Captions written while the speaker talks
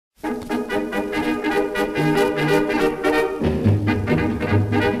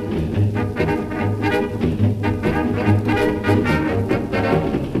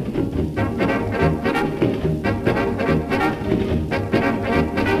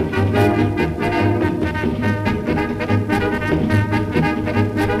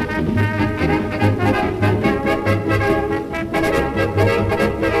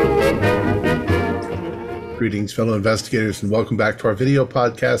Greetings, fellow investigators, and welcome back to our video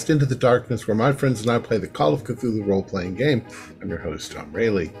podcast, Into the Darkness, where my friends and I play the Call of Cthulhu role-playing game. I'm your host, Tom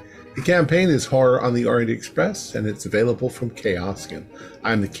Rayleigh. The campaign is Horror on the Orient Express, and it's available from Chaosian.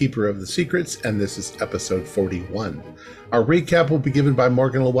 I'm the Keeper of the Secrets, and this is episode 41. Our recap will be given by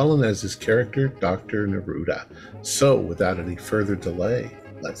Morgan Llewellyn as his character, Dr. Neruda. So, without any further delay,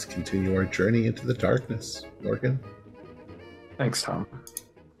 let's continue our journey into the darkness. Morgan? Thanks, Tom.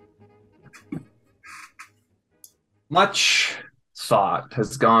 Much thought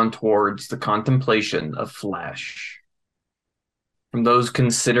has gone towards the contemplation of flesh. From those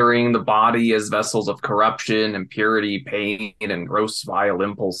considering the body as vessels of corruption, impurity, pain, and gross vile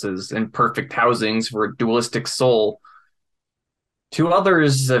impulses, imperfect housings for a dualistic soul, to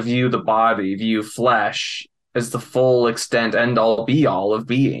others that view flesh as the full extent end-all be-all of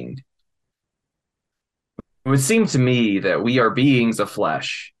being. It would seem to me that we are beings of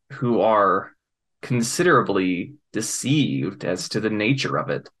flesh who are considerably deceived as to the nature of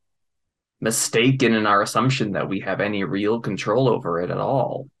it, mistaken in our assumption that we have any real control over it at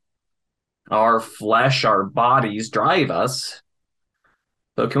all. Our flesh, our bodies drive us,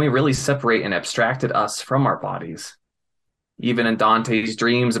 but can we really separate an abstracted us from our bodies? Even in Dante's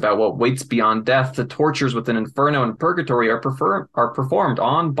dreams about what waits beyond death, the tortures within Inferno and Purgatory are performed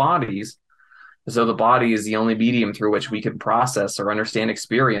on bodies, as though the body is the only medium through which we can process or understand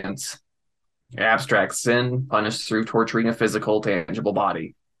experience. Abstract sin punished through torturing a physical, tangible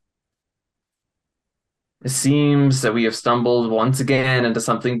body. It seems that we have stumbled once again into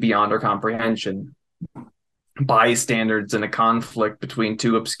something beyond our comprehension. Bystanders in a conflict between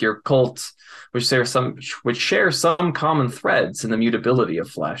two obscure cults, which share some common threads in the mutability of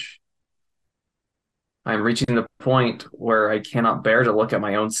flesh. I am reaching the point where I cannot bear to look at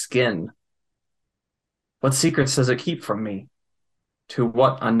my own skin. What secrets does it keep from me? To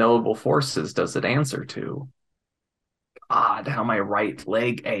what unknowable forces does it answer to? God, how my right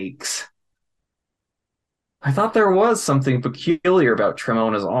leg aches. I thought there was something peculiar about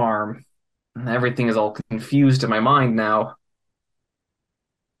Tremona's arm. Everything is all confused in my mind now.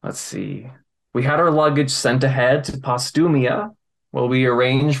 Let's see. We had our luggage sent ahead to Postumia, while we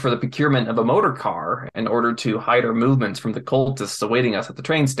arranged for the procurement of a motor car in order to hide our movements from the cultists awaiting us at the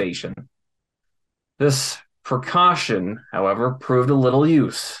train station. This precaution, however, proved of little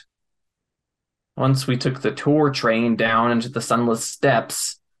use. Once we took the tour train down into the sunless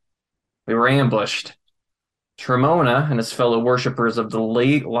steppes, we were ambushed. Tremona and his fellow worshippers of the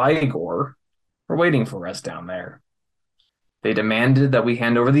Ligor were waiting for us down there. They demanded that we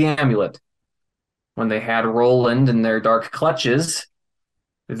hand over the amulet. When they had Roland in their dark clutches,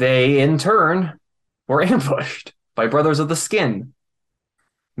 they, in turn, were ambushed by Brothers of the Skin.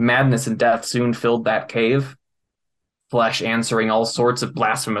 Madness and death soon filled that cave, flesh answering all sorts of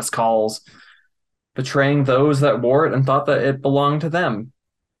blasphemous calls, betraying those that wore it and thought that it belonged to them.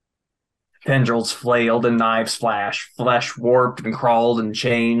 Tendrils flailed and knives flashed, flesh warped and crawled and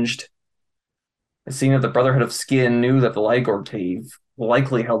changed. It seemed that the Brotherhood of Skin knew that the Ligor cave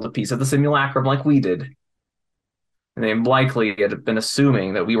likely held a piece of the simulacrum like we did, and they likely had been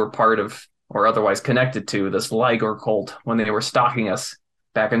assuming that we were part of or otherwise connected to this Ligor cult when they were stalking us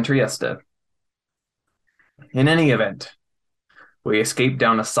back in Trieste. In any event, we escaped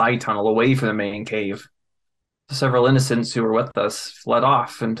down a side tunnel away from the main cave. Several innocents who were with us fled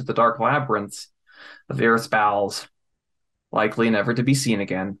off into the dark labyrinths of the earth's bowels, likely never to be seen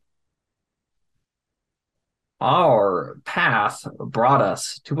again. Our path brought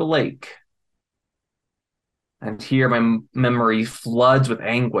us to a lake, and here my memory floods with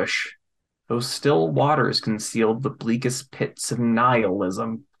anguish. Those still waters concealed the bleakest pits of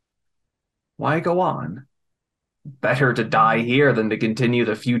nihilism. Why go on? Better to die here than to continue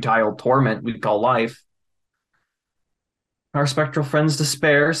the futile torment we call life. Our spectral friend's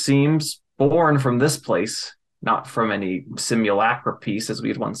despair seems born from this place, not from any simulacra piece as we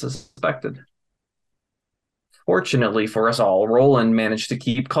had once suspected. Fortunately for us all, Roland managed to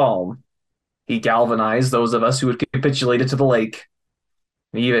keep calm. He galvanized those of us who had capitulated to the lake.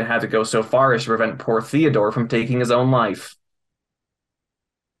 He even had to go so far as to prevent poor Theodore from taking his own life.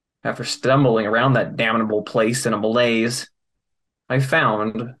 After stumbling around that damnable place in a malaise, I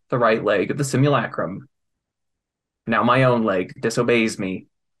found the right leg of the simulacrum. Now my own leg disobeys me.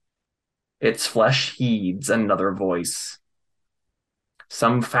 Its flesh heeds another voice.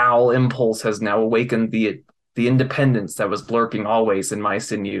 Some foul impulse has now awakened the independence that was lurking always in my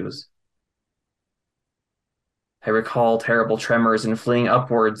sinews. I recall terrible tremors and fleeing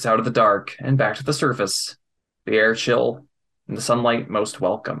upwards out of the dark and back to the surface, the air chill and the sunlight most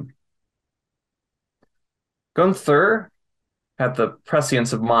welcome. Gunther had the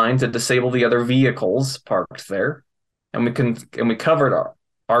prescience of mind to disable the other vehicles parked there, and we covered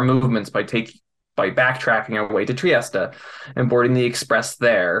our movements by backtracking our way to Trieste and boarding the express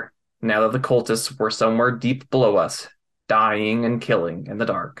there. Now that the cultists were somewhere deep below us, dying and killing in the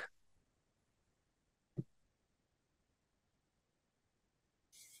dark.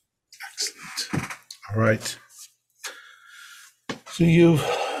 Excellent. All right. So you've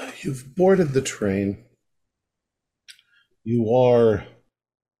boarded the train. You are a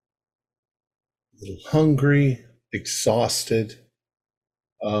little hungry, exhausted,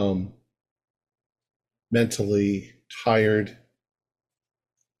 mentally tired.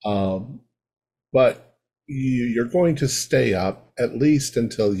 But you're going to stay up at least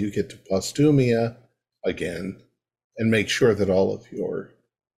until you get to Postumia again and make sure that all of your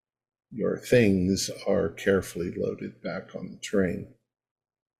things are carefully loaded back on the train.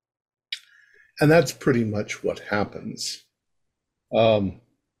 And that's pretty much what happens.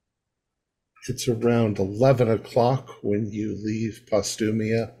 It's around 11 o'clock when you leave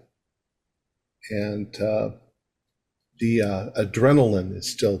Postumia, and the adrenaline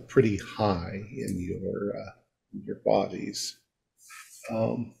is still pretty high in your bodies,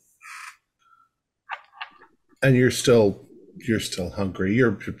 and you're still hungry.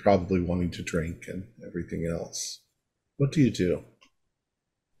 You're probably wanting to drink and everything else. What do you do?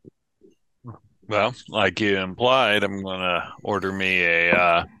 Well, like you implied, I'm gonna order me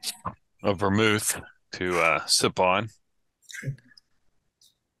a vermouth to sip on.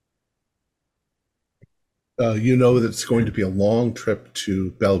 You know that it's going to be a long trip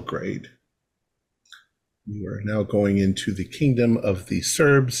to Belgrade. You are now going into the kingdom of the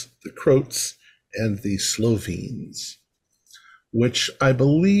Serbs, the Croats, and the Slovenes, which I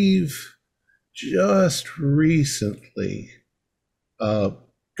believe just recently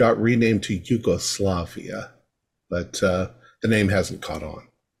got renamed to Yugoslavia, but the name hasn't caught on.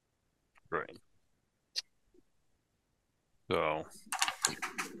 Right.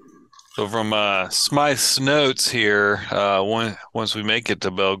 So from Smythe's notes here, once we make it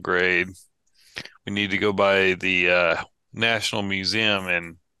to Belgrade, we need to go by the National Museum,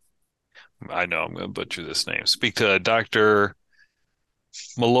 and I know I'm going to butcher this name. Speak to Dr.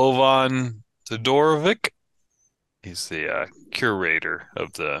 Milovan Todorovic. He's the curator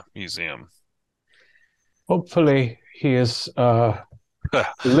of the museum. Hopefully, he is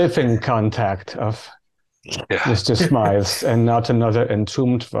living contact of Mr. Smythe and not another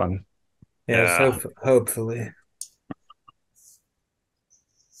entombed one. Yes, hopefully.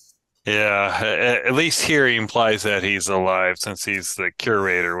 Yeah, at least here he implies that he's alive since he's the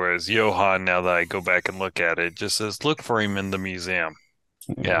curator, whereas Johann, now that I go back and look at it, just says, look for him in the museum.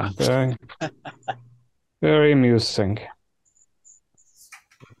 Yeah. Very, very amusing.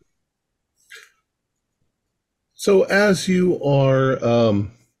 So as you are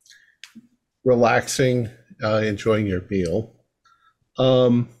relaxing, enjoying your meal,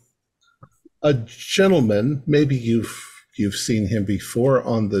 a gentleman, maybe you've seen him before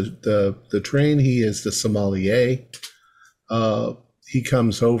on the train. He is the sommelier. He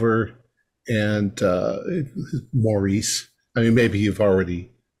comes over, and Maurice. I mean, maybe you've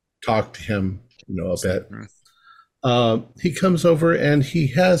already talked to him, a bit. He comes over and he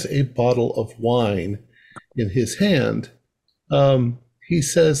has a bottle of wine in his hand. He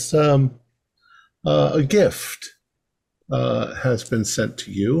says, a gift has been sent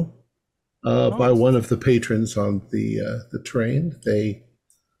to you by one of the patrons on the train. They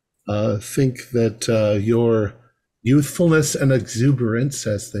think that your youthfulness and exuberance,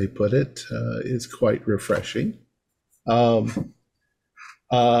 as they put it, is quite refreshing. And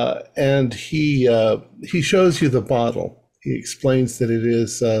he shows you the bottle. He explains that it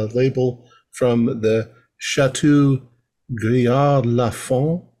is a label from the Chateau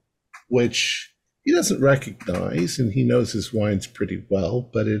Grillard-Lafont, which he doesn't recognize, and he knows his wines pretty well.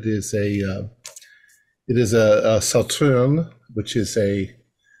 But it is a Sauterne, which is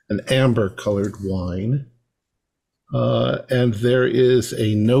an amber-colored wine, and there is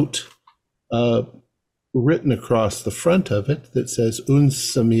a note written across the front of it that says Un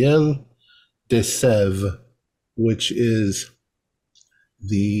Semiel de Sève, which is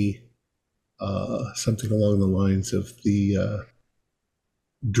the something along the lines of the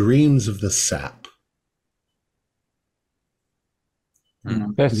dreams of the sap.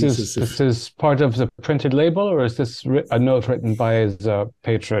 This is part of the printed label, or is this a note written by his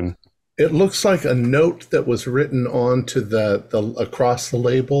patron? It looks like a note that was written onto the across the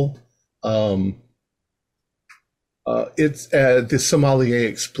label. It's the sommelier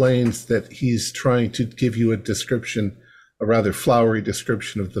explains that he's trying to give you a rather flowery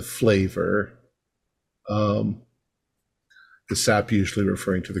description of the flavor. The sap usually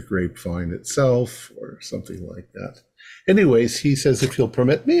referring to the grapevine itself or something like that. Anyways, he says if you'll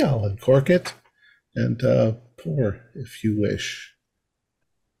permit me, I'll uncork it and pour if you wish.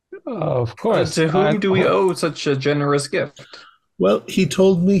 Of course. To whom do we owe such a generous gift? Well, he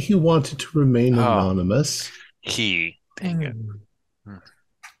told me he wanted to remain anonymous. Dang it.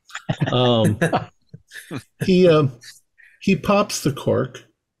 He pops the cork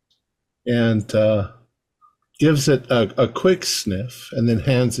and gives it a quick sniff and then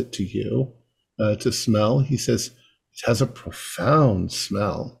hands it to you to smell. He says it has a profound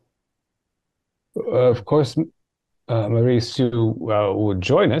smell. Of course, Maurice, you would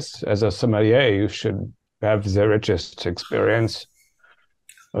join us as a sommelier. You should have the richest experience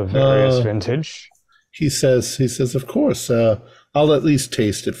of various vintage. He says, of course, I'll at least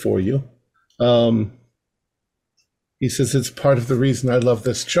taste it for you. He says it's part of the reason I love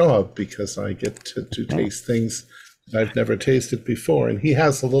this job, because I get to taste things that I've never tasted before. And he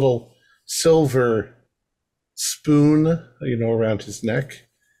has a little silver spoon, around his neck.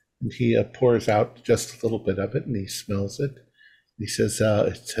 And he pours out just a little bit of it, and he smells it. He says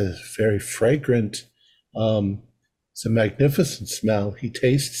it's a very fragrant, it's a magnificent smell. He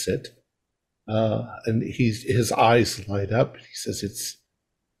tastes it, and his eyes light up. He says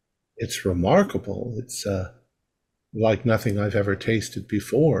it's remarkable. It's like nothing I've ever tasted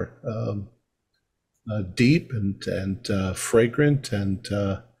before. Deep and fragrant, and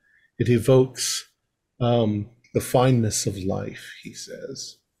it evokes the fineness of life, he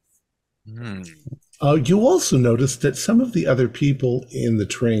says. You also notice that some of the other people in the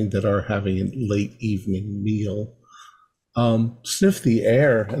train that are having a late evening meal sniff the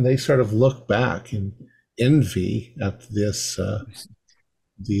air, and they sort of look back in envy at this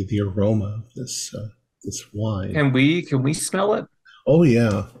the aroma of this wine. Can we smell it? Oh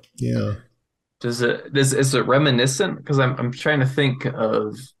yeah. Is it reminiscent? Because I'm trying to think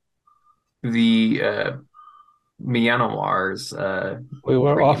of the Myanmar's. We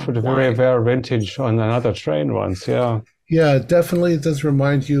were offered a very rare vintage on another train once, yeah. Yeah, definitely it does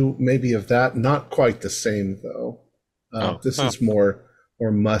remind you maybe of that. Not quite the same, though. This is more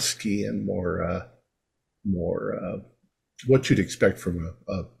musky and more what you'd expect from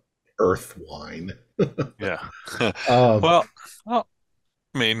a earth wine. Yeah. Well, I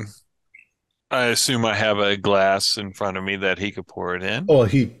mean, I assume I have a glass in front of me that he could pour it in. Oh,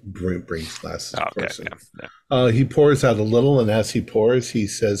 he brings glasses. Okay. Yeah. He pours out a little, and as he pours, he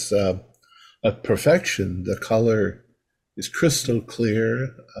says, perfection. The color is crystal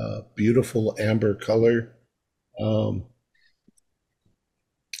clear, beautiful amber color.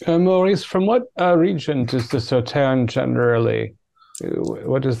 Maurice, from what region does the Sauterne generally?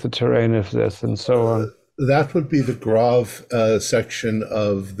 What is the terrain of this, and so on? That would be the Grave section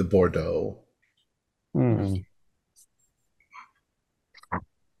of the Bordeaux. All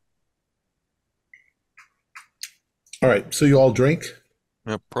right, so you all drink?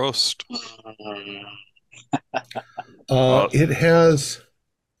 Yeah, Prost. It has...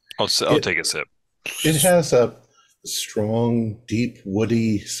 I'll take a sip. It has a strong, deep,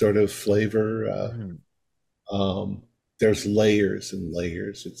 woody sort of flavor. There's layers and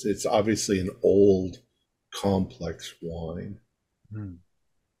layers. It's obviously an old, complex wine.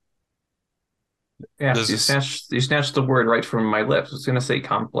 Yeah, you snatched the word right from my lips. I was going to say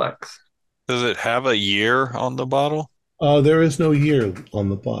complex. Does it have a year on the bottle? There is no year on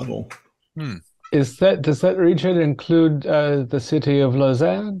the bottle. Does that region include the city of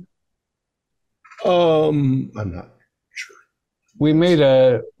Lausanne? I'm not sure. We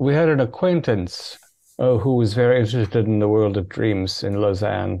had an acquaintance who was very interested in the world of dreams in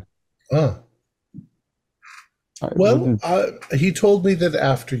Lausanne. Well, he told me that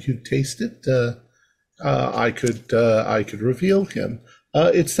after you taste it, I could reveal him.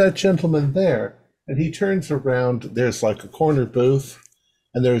 It's that gentleman there, and he turns around. There's like a corner booth,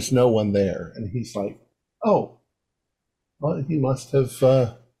 and there's no one there, and he's like, "Oh, well, he must have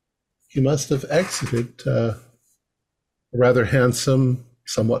exited." A rather handsome,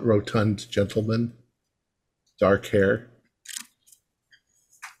 somewhat rotund gentleman, dark hair.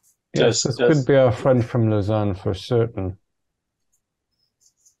 Yes, this could be our friend from Lausanne for certain.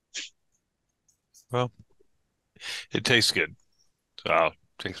 Well, it tastes good. So I'll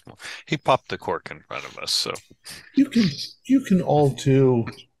taste more. He popped the cork in front of us, so you can all do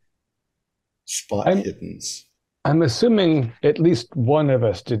spot hiddens. I'm assuming at least one of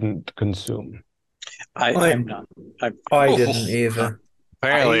us didn't consume. I'm not. I didn't either.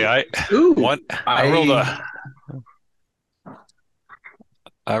 Apparently, I rolled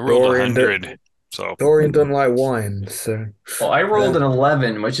 100. So Dorian doesn't like wine, so. Well, I rolled an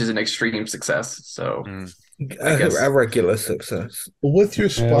 11, which is an extreme success. So I guess. A regular success. Well, with your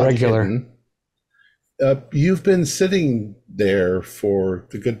spot regular. hidden, you've been sitting there for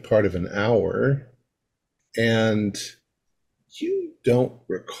the good part of an hour, and you don't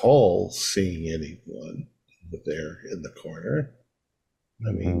recall seeing anyone there in the corner.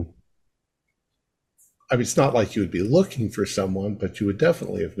 I mean, it's not like you would be looking for someone, but you would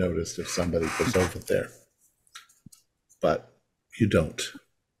definitely have noticed if somebody was over there. But you don't.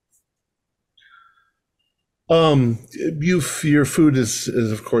 Your food is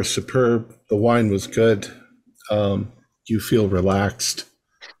of course superb. The wine was good. You feel relaxed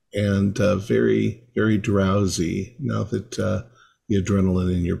and very, very drowsy now that the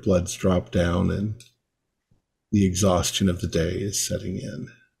adrenaline in your blood's dropped down and the exhaustion of the day is setting in.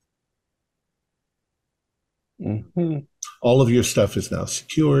 Mm-hmm. All of your stuff is now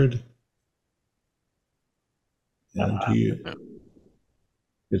secured, and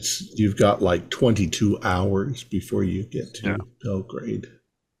you've got like 22 hours before you get to Belgrade.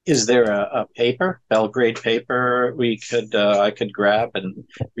 Is there a paper, Belgrade paper, I could grab and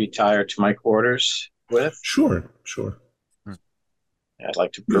retire to my quarters with? Sure. I'd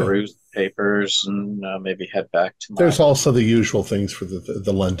like to peruse the papers and maybe head back to my... There's also the usual things for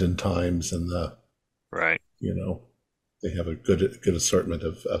the London Times and the... Right. They have a good assortment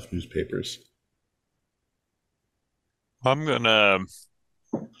of newspapers. I'm gonna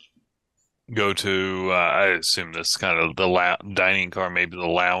go to, I assume this is kind of the dining car, maybe the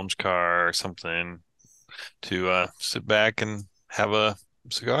lounge car or something, to sit back and have a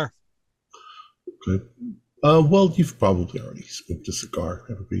cigar. Okay. Well, you've probably already smoked a cigar.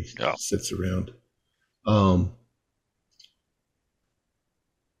 Everybody sits around.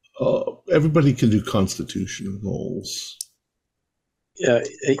 Everybody can do constitution rolls.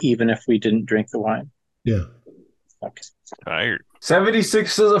 Even if we didn't drink the wine? Yeah. Okay. Tired.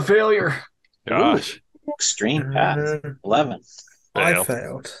 76 is a failure. Gosh. Ooh, extreme path. 11. I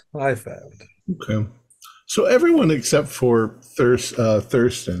failed. Okay. So everyone except for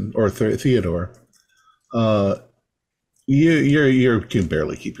Thurston or Theodore, you can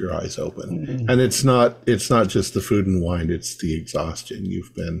barely keep your eyes open, and it's not just the food and wine; it's the exhaustion.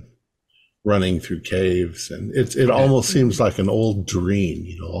 You've been running through caves, and it almost seems like an old dream.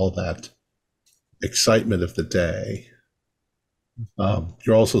 All that excitement of the day.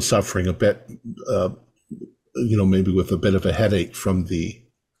 You're also suffering a bit, maybe with a bit of a headache from the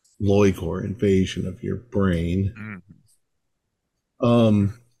Loigor invasion of your brain.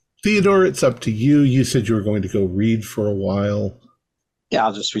 Theodore, it's up to you. You said you were going to go read for a while. Yeah,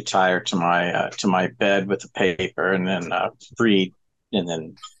 I'll just retire to my bed with the paper and then read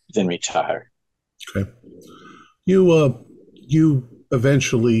and then retire. Okay. You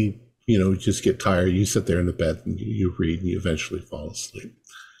eventually, just get tired. You sit there in the bed and you read and you eventually fall asleep.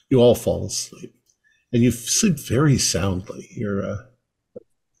 You all fall asleep. And you sleep very soundly.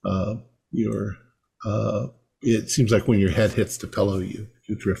 It seems like when your head hits the pillow, you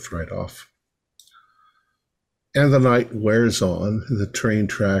drift right off. And the night wears on, and the train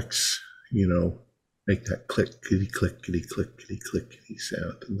tracks, make that click, kitty, click, kitty, click, kitty, click, kitty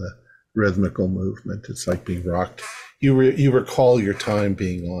sound, and the rhythmical movement. It's like being rocked. You recall your time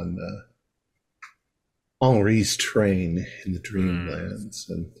being on Henri's train in the Dreamlands,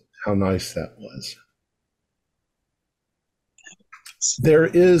 and how nice that was. There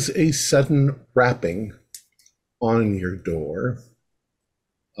is a sudden rapping on your door.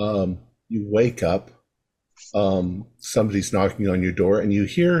 You wake up. Somebody's knocking on your door, and you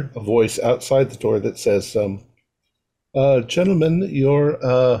hear a voice outside the door that says, "Gentlemen, your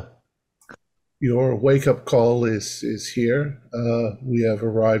wake-up call is here. We have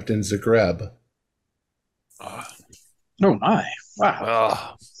arrived in Zagreb." Oh my!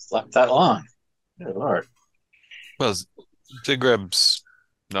 Wow! Slept that long? Good Lord! Well, Zagreb's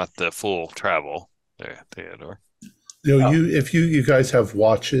not the full travel there, Theodore. If you guys have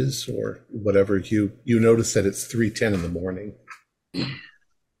watches or whatever, you notice that it's 3:10 in the morning.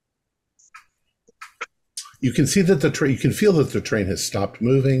 You can see that you can feel that the train has stopped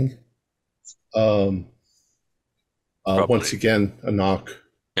moving. Once again, a knock.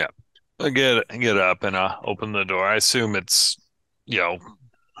 Yeah, I get up and open the door. I assume it's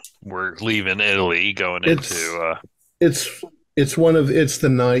we're leaving Italy, going into. It's the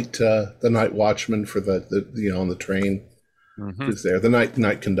night watchman for the on the train who's there, the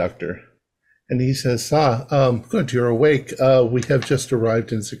night conductor, and he says, good, you're awake. We have just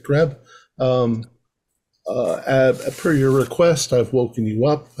arrived in Zagreb. Per your request, I've woken you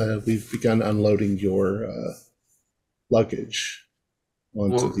up. We've begun unloading your luggage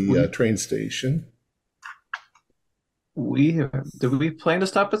onto the train station. Did we plan to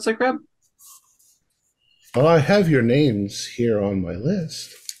stop at Zagreb? Well, I have your names here on my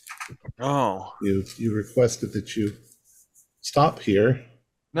list. Oh, You requested that you stop here.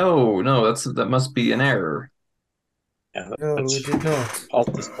 No, that must be an error. Yeah, No, let's we did not.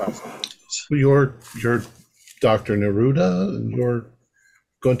 halt this process. You're Dr. Neruda and you're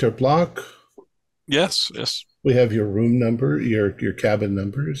Gunter Block. yes. We have your room number, your cabin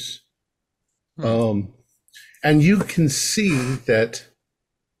numbers. And you can see that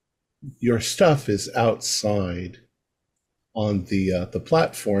your stuff is outside on the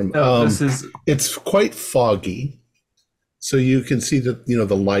platform. No, it's quite foggy, so you can see that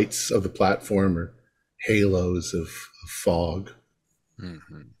the lights of the platform are halos of fog.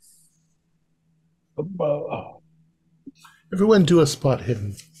 Mm-hmm. Everyone do a spot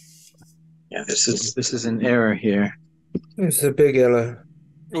hidden. Yeah, this is an error here. It's a big error.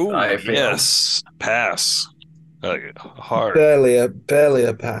 Ooh, I failed. yes. Pass. Hard. Barely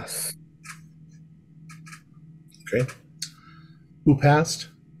a pass. Okay. Who passed?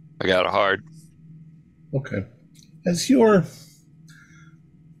 I got a hard. Okay. As you're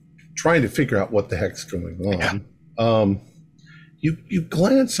trying to figure out what the heck's going on, you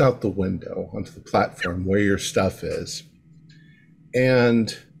glance out the window onto the platform where your stuff is.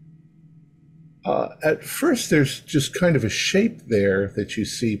 And at first there's just kind of a shape there that you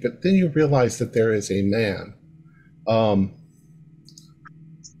see, but then you realize that there is a man.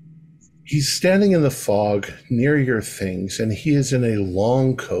 He's standing in the fog near your things, and he is in a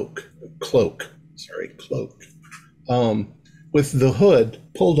long cloak, with the hood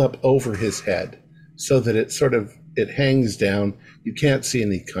pulled up over his head so that it hangs down. You can't see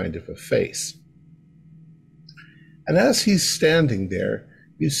any kind of a face. And as he's standing there,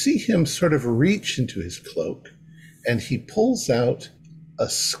 you see him sort of reach into his cloak, and he pulls out a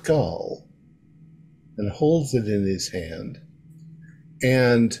skull and holds it in his hand.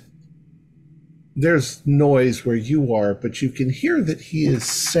 And there's noise where you are, but you can hear that he is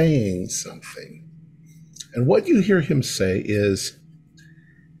saying something. And what you hear him say is,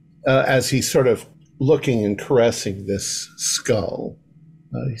 as he's sort of looking and caressing this skull,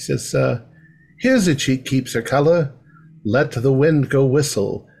 he says, "Here's a cheek keeps her color. Let the wind go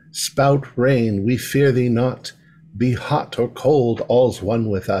whistle. Spout rain, we fear thee not. Be hot or cold, all's one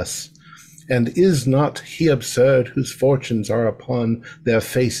with us. And is not he absurd whose fortunes are upon their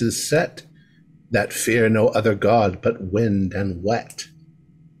faces set, that fear no other god but wind and wet?"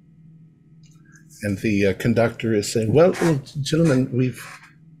 And the conductor is saying, well, gentlemen, we've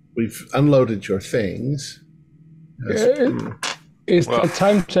unloaded your things. Is it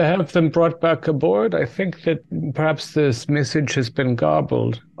time to have them brought back aboard? I think that perhaps this message has been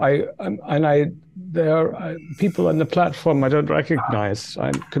garbled. There are people on the platform I don't recognize.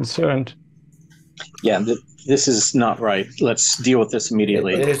 I'm concerned. Yeah, this is not right. Let's deal with this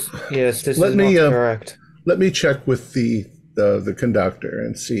immediately. This is not correct. Let me check with the conductor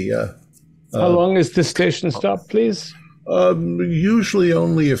and see. How long is the station stop, please? Usually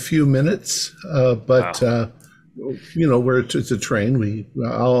only a few minutes, but where it's a train,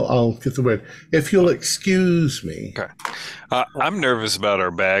 I'll get the word. If you'll excuse me. Okay. I'm nervous about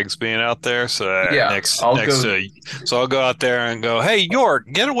our bags being out there, so I'll go out there and go, "Hey, York,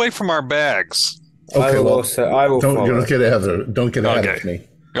 get away from our bags." Okay, I will don't get ahead of me.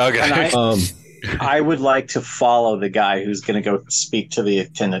 Okay. And I would like to follow the guy who's going to go speak to the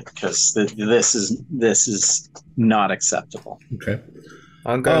attendant, because this is not acceptable. Okay.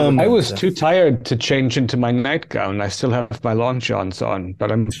 I was too tired to change into my nightgown. I still have my long johns on,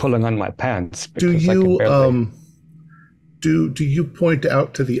 but I'm pulling on my pants. Do you point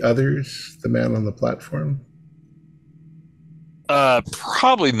out to the others the man on the platform?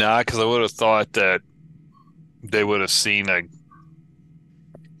 Probably not, because I would have thought that they would have seen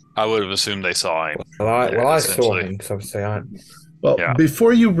I would have assumed they saw him. I saw him, so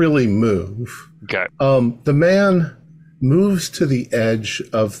before you really move, okay. The man moves to the edge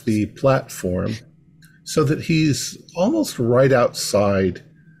of the platform so that he's almost right outside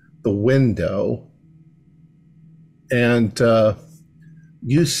the window. And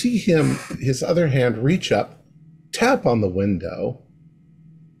you see him, his other hand, reach up, tap on the window,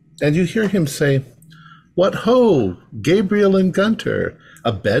 and you hear him say, "What ho, Gabriel and Gunter,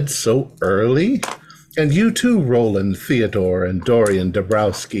 a bed so early? And you too, Roland, Theodore, and Dorian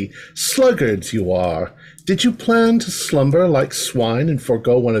Dabrowski, sluggards you are. Did you plan to slumber like swine and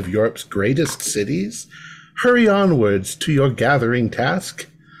forego one of Europe's greatest cities? Hurry onwards to your gathering task.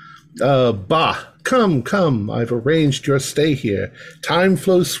 Bah, come, I've arranged your stay here. Time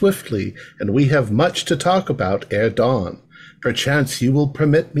flows swiftly, and we have much to talk about ere dawn. Perchance you will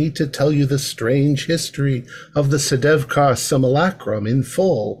permit me to tell you the strange history of the Sedevkar simulacrum in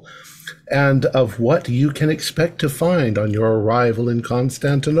full. and of what you can expect to find on your arrival in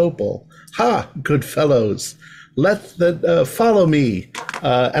Constantinople. Ha, good fellows, follow me,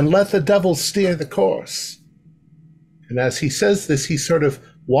 and let the devil steer the course. And as he says this, he sort of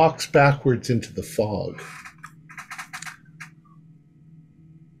walks backwards into the fog.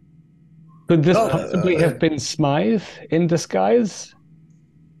 Could this possibly have been Smythe in disguise?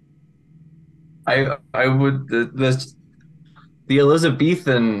 I would the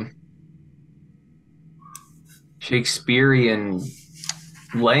Elizabethan Shakespearean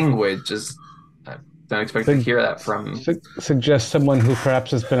language is. I don't expect to hear that from. Suggest someone who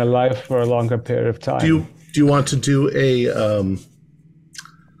perhaps has been alive for a longer period of time. Do you want to do a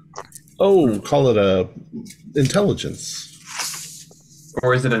call it a intelligence?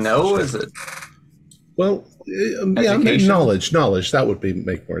 Or is it a no? Is it? Well, yeah, knowledge. That would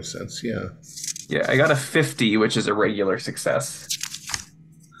make more sense. Yeah. Yeah, I got a 50, which is a regular success.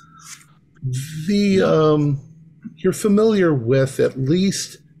 You're familiar with at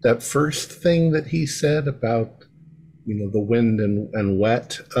least that first thing that he said about, the wind and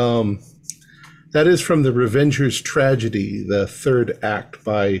wet. That is from the Revenger's Tragedy, the third act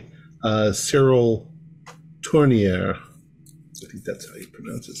by Cyril Tournier. I think that's how you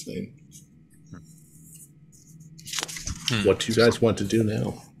pronounce his name. What do you guys want to do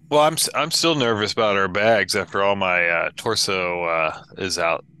now? Well, I'm still nervous about our bags after all my torso is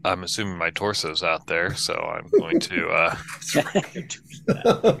out. I'm assuming my torso's out there, so I'm going to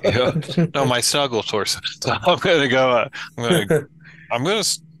no, my snuggle torso. So I'm going to go. I'm going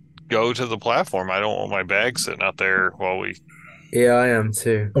to go to the platform. I don't want my bag sitting out there while we. Yeah, I am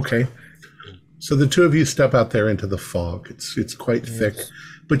too. Okay. So the two of you step out there into the fog. It's quite thick,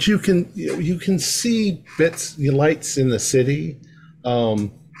 but you can see lights in the city.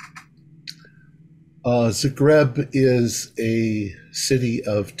 Zagreb is a city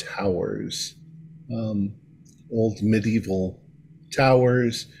of towers, old medieval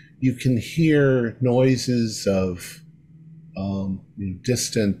towers. You can hear noises of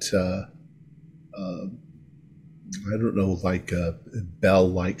distant, I don't know, like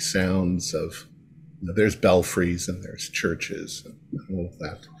bell-like sounds of. There's belfries and there's churches and all of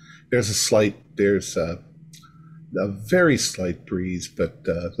that. There's a very slight breeze, but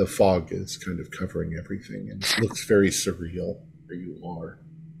the fog is kind of covering everything, and it looks very surreal where you are.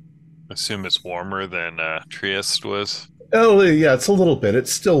 I assume it's warmer than Trieste was. Oh yeah, it's a little bit.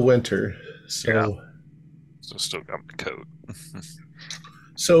 It's still winter, so. Yeah. So still got my coat.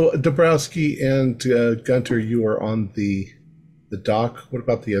 So Dabrowski and Gunter, you are on the dock. What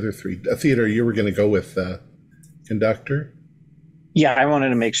about the other three? Theodore, you were going to go with conductor. Yeah, I wanted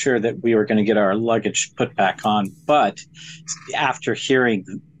to make sure that we were going to get our luggage put back on. But after hearing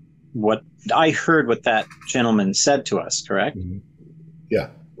what that gentleman said to us, correct? Mm-hmm.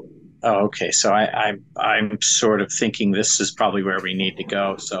 Yeah. Oh, okay. So I'm sort of thinking this is probably where we need to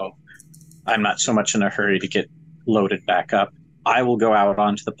go. So I'm not so much in a hurry to get loaded back up. I will go out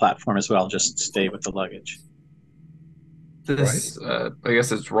onto the platform as well, just stay with the luggage. This, right. I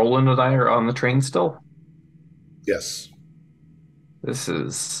guess it's Roland and I are on the train still? Yes. This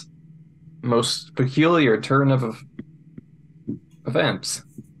is most peculiar turn of events.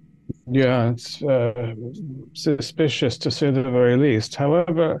 Yeah, it's suspicious to say the very least.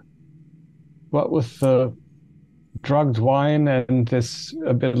 However, what with the drugged wine and this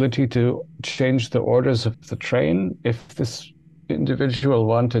ability to change the orders of the train, if this individual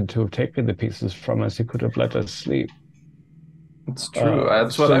wanted to have taken the pieces from us, he could have let us sleep. It's true.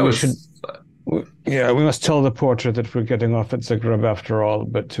 That's what I was. We must tell the porter that we're getting off at Zagreb after all,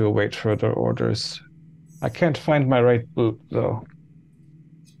 but to await further orders. I can't find my right boot, though.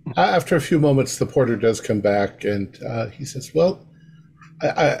 After a few moments, the porter does come back, and he says, well,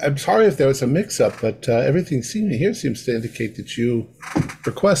 I'm sorry if there was a mix-up, but everything here seems to indicate that you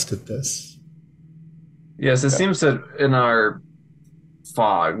requested this. Yes, it seems that in our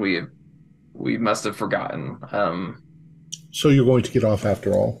fog, we must have forgotten. So you're going to get off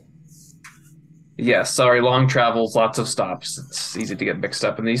after all? Yes, sorry, long travels, lots of stops. It's easy to get mixed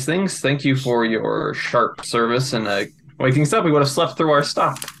up in these things. Thank you for your sharp service and waking us up. We would have slept through our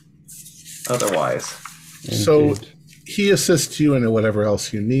stop otherwise. So he assists you in whatever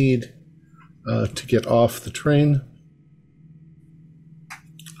else you need to get off the train.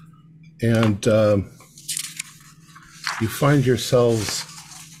 And you find yourselves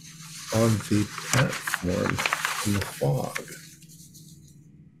on the platform in the fog.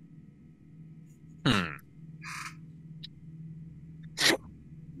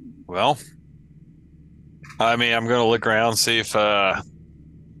 Well, I mean, I'm going to look around, see if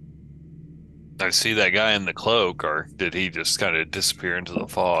I see that guy in the cloak, or did he just kind of disappear into the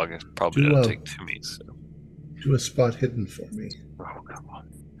fog? It probably Do, doesn't take to me. So. Do a spot hidden for me. Oh, come on.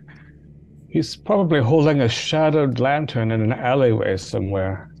 He's probably holding a shadowed lantern in an alleyway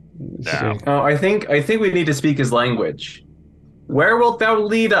somewhere. Let's Yeah. see. Oh, I think we need to speak his language. Where wilt thou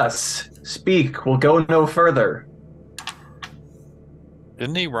lead us? Speak, we'll go no further.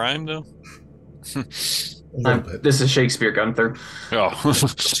 Didn't he rhyme though? A little bit. This is Shakespeare, Gunther. Oh.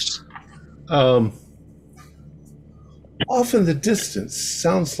 Off in the distance,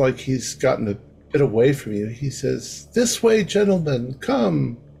 sounds like he's gotten a bit away from you. He says, "This way, gentlemen,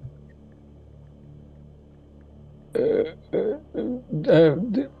 come." Do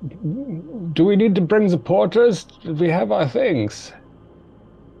we need to bring the porters? Do we have our things?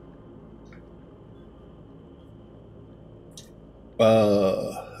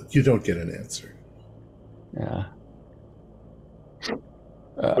 You don't get an answer. Yeah.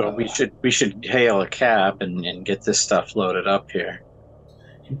 Well, we should hail a cab and get this stuff loaded up here.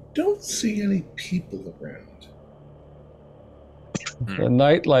 You don't see any people around. The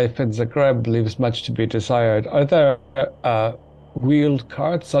nightlife in Zagreb leaves much to be desired. Are there wheeled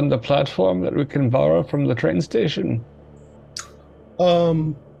carts on the platform that we can borrow from the train station?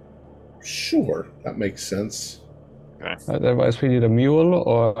 Sure, that makes sense. Okay. Otherwise, we need a mule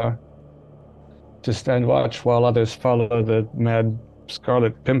or to stand watch while others follow the mad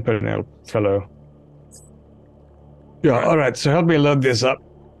Scarlet Pimpernel fellow. Yeah, all right, so help me load this up.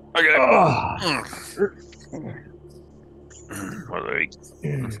 Okay.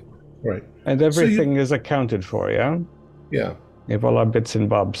 Right. And everything is accounted for, yeah? Yeah, We have all our bits and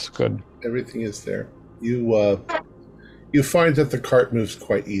bobs. Good. everything is there. You find that the cart moves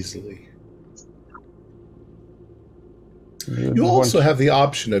quite easily. You also have the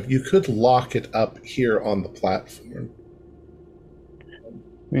option of you could lock it up here on the platform.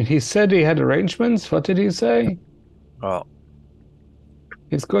 I mean, he said he had arrangements. What did he say? Well,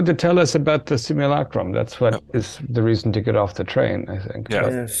 He's going to tell us about the simulacrum. That's what is the reason to get off the train, I think. Yeah.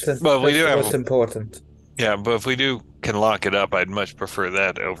 Yes, Well, we that's do have- what's important. yeah, but if we can lock it up, I'd much prefer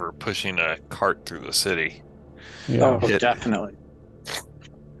that over pushing a cart through the city. Yeah. Oh, definitely.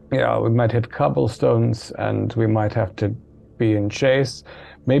 Yeah, we might hit cobblestones and we might have to be in chase.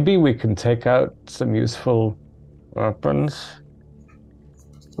 Maybe we can take out some useful weapons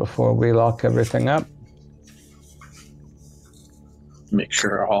before we lock everything up. Make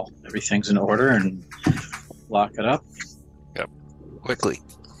sure everything's in order and lock it up. Quickly.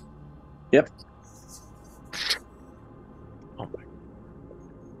 Yep. Oh my.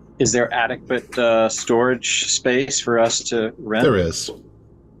 Is there adequate storage space for us to rent? There is.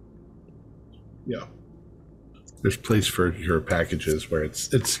 Yeah. There's place for your packages where it's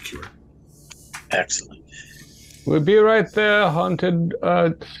secure. Excellent. We'll be right there, haunted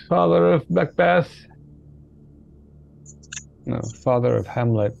father of Macbeth. No, father of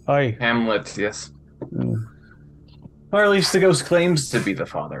Hamlet. Aye. Hamlet, yes. Mm. Or at least the ghost claims to be the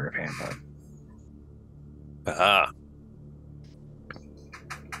father of Hamlet. Ah.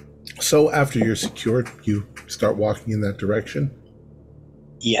 So after you're secured, you start walking in that direction.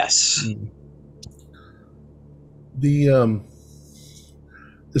 Yes. The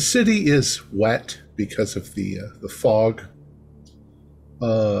city is wet because of the fog,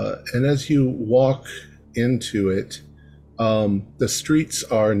 and as you walk into it, the streets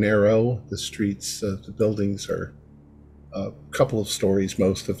are narrow. The buildings are a couple of stories,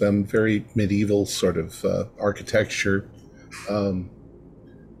 most of them, very medieval sort of architecture.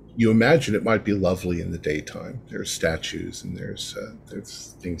 You imagine it might be lovely in the daytime. There's statues and there's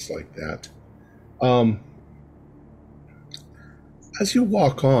things like that. As you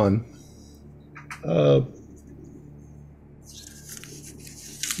walk on,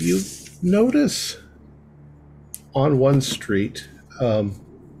 you notice on one street,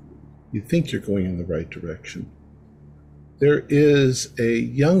 you think you're going in the right direction. There is a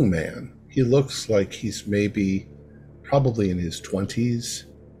young man. He looks like he's probably in his 20s.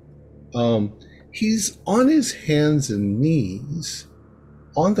 He's on his hands and knees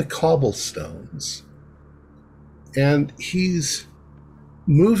on the cobblestones, and he's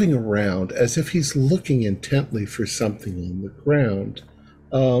moving around as if he's looking intently for something on the ground.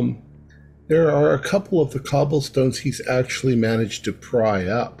 There are a couple of the cobblestones he's actually managed to pry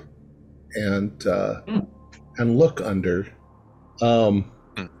up and look under. And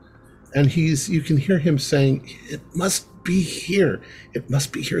you can hear him saying, "It must be here. It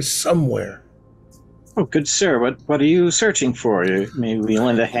must be here somewhere." Oh, good sir. What are you searching for? Maybe we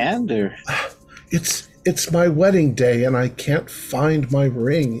lend a hand, or? It's my wedding day, and I can't find my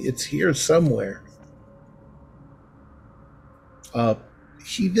ring. It's here somewhere.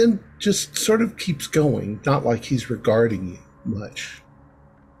 he then just sort of keeps going, not like he's regarding you much.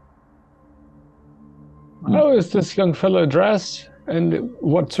 How is this young fellow dressed? And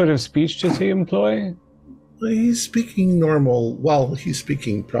what sort of speech does he employ? He's speaking normal. Well, he's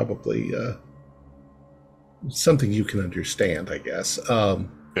speaking probably something you can understand, I guess.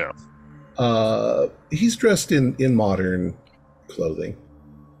 Yeah. He's dressed in modern clothing.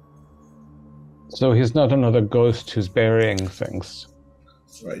 So he's not another ghost who's burying things.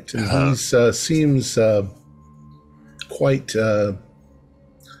 Right, and he seems quite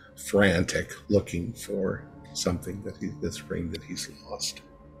frantic, looking for something this ring that he's lost.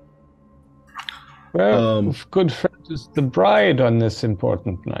 Well, good friend is the bride on this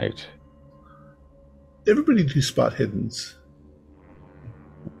important night. Everybody do spot hiddens.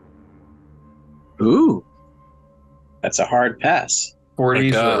 Ooh. That's a hard pass. 40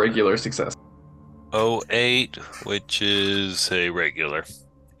 is Like, a regular success. 08, which is a regular.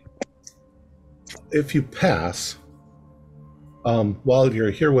 If you pass, while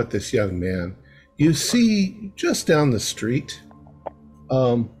you're here with this young man, you see just down the street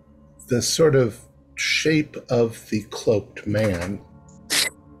the sort of shape of the cloaked man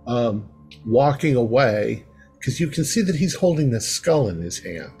walking away, because you can see that he's holding this skull in his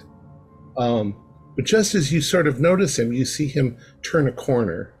hand. But just as you sort of notice him, you see him turn a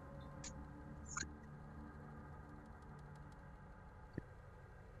corner.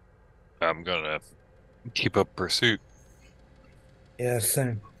 I'm gonna keep up pursuit. Yeah,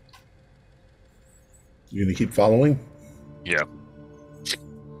 same. You're going to keep following? Yeah.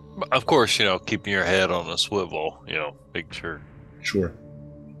 Of course, keeping your head on a swivel, make sure. Sure.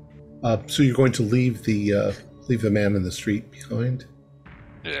 So you're going to leave the man in the street behind?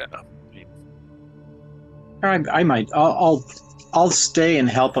 Yeah. I might. I'll stay and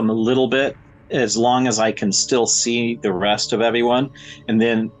help him a little bit as long as I can still see the rest of everyone. And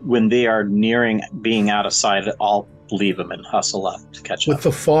then when they are nearing being out of sight, I'll leave them and hustle up to catch up. With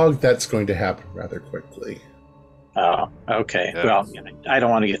the fog, that's going to happen rather quickly. Oh, okay. Yeah. Well, I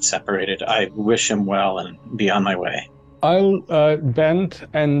don't want to get separated. I wish him well and be on my way. I'll bend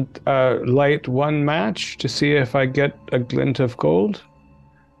and light one match to see if I get a glint of gold.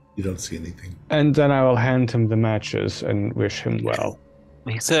 You don't see anything. And then I will hand him the matches and wish him well.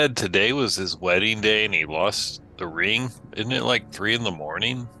 He said today was his wedding day and he lost the ring. Isn't it like 3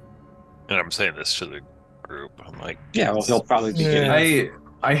 a.m? And I'm saying this to the group. I'm like, Yeah, well, he'll probably be Yeah. getting...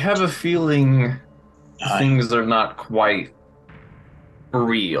 I have a feeling things are not quite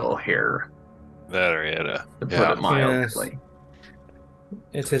real here, that or he had a. to put it mildly.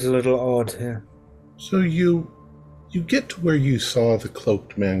 It is a little odd here. So you get to where you saw the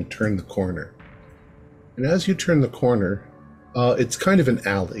cloaked man turn the corner. And as you turn the corner, it's kind of an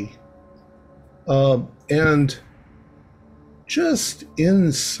alley. And just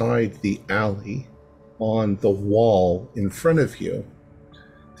inside the alley, on the wall in front of you,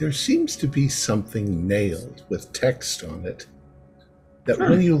 there seems to be something nailed with text on it that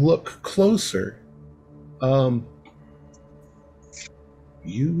when you look closer,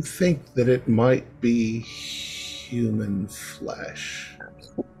 you think that it might be human flesh.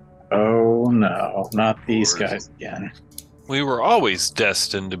 Oh, no. Not these guys again. We were always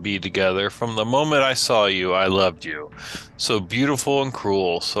destined to be together. From the moment I saw you, I loved you. So beautiful and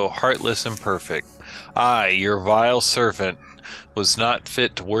cruel, so heartless and perfect. I, your vile servant, was not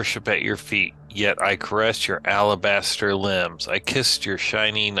fit to worship at your feet, yet I caressed your alabaster limbs. I kissed your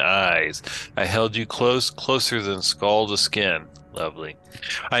shining eyes. I held you close, closer than skull to skin. Lovely.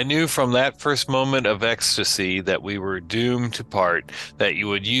 I knew from that first moment of ecstasy that we were doomed to part, that you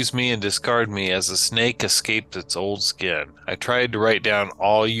would use me and discard me as a snake escaped its old skin. I tried to write down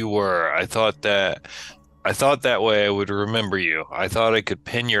all you were. I thought that way I would remember you. I thought I could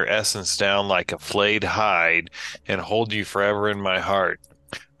pin your essence down like a flayed hide and hold you forever in my heart.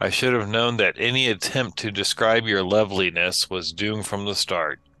 I should have known that any attempt to describe your loveliness was doomed from the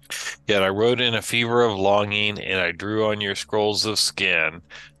start. Yet I wrote in a fever of longing, and I drew on your scrolls of skin.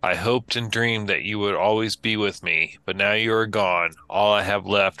 I hoped and dreamed that you would always be with me, but now you are gone. All I have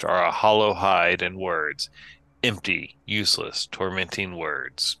left are a hollow hide and words. Empty, useless, tormenting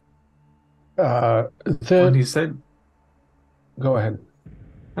words. When he said, Go ahead.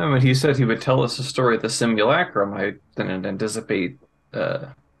 when he said he would tell us the story of the simulacrum, I didn't anticipate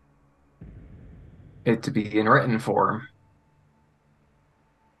it to be in written form.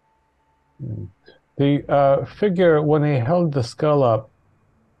 The figure, when he held the skull up,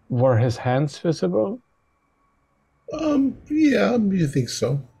 were his hands visible? Yeah, you think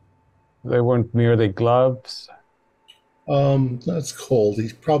so. They weren't merely gloves? That's cold.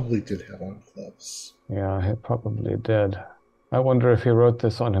 He probably did have on gloves. Yeah, he probably did. I wonder if he wrote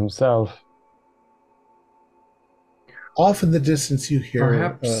this on himself. Off in the distance, you hear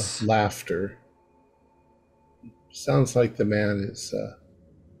Perhaps. laughter. Sounds like the man is.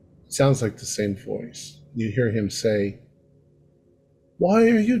 Sounds like the same voice. You hear him say, "Why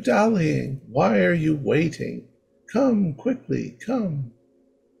are you dallying? Why are you waiting? Come quickly, come.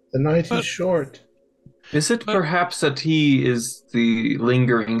 The night is short." Is it perhaps that he is the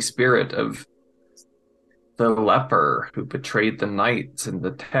lingering spirit of the leper who betrayed the knights in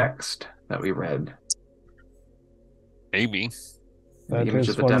the text that we read? Maybe. That image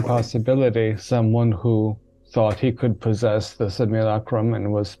is of the one devil. possibility. Someone who thought he could possess the simulacrum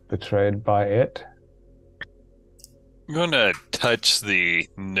and was betrayed by it. I'm going to touch the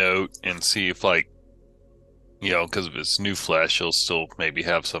note and see if, because of its new flesh, he'll still maybe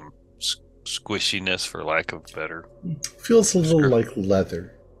have some squishiness, for lack of better. Feels a little like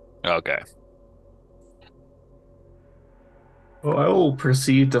leather. Okay. Well, I will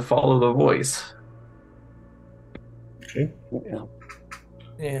proceed to follow the voice. Okay. Yeah.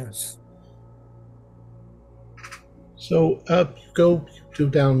 Yes. So go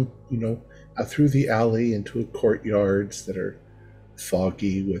down, through the alley into courtyards that are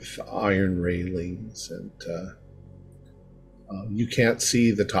foggy with iron railings, and you can't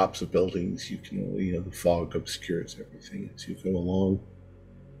see the tops of buildings. You can only, the fog obscures everything as you go along.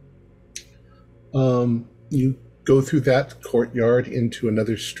 You go through that courtyard into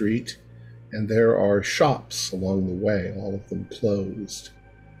another street, and there are shops along the way, all of them closed.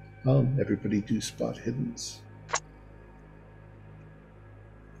 Everybody do spot hiddens.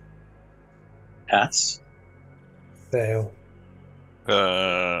 Pass. Fail.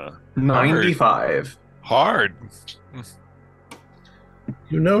 95. Hard.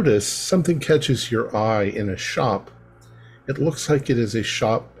 You notice something catches your eye in a shop. It looks like it is a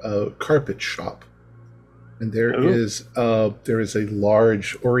carpet shop. And there is a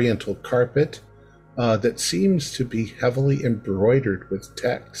large oriental carpet that seems to be heavily embroidered with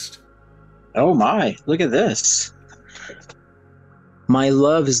text. Oh my, look at this. My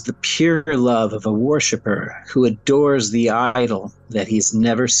love is the pure love of a worshipper who adores the idol that he's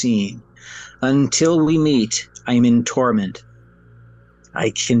never seen. Until we meet, I am in torment. I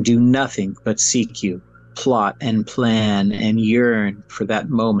can do nothing but seek you, plot and plan, and yearn for that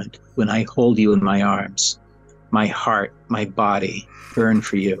moment when I hold you in my arms. My heart, my body burn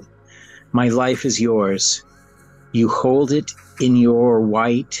for you. My life is yours. You hold it in your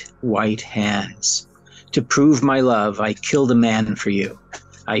white, white hands. To prove my love, I killed a man for you.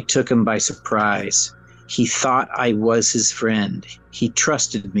 I took him by surprise. He thought I was his friend. He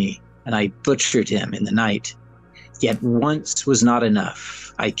trusted me, and I butchered him in the night. Yet once was not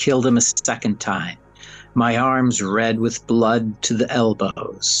enough. I killed him a second time, my arms red with blood to the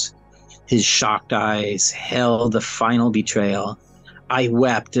elbows. His shocked eyes held the final betrayal. I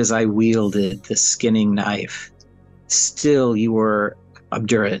wept as I wielded the skinning knife. Still you were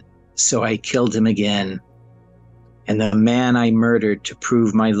obdurate, so I killed him again. And the man I murdered to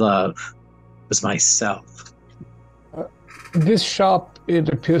prove my love was myself. This shop, it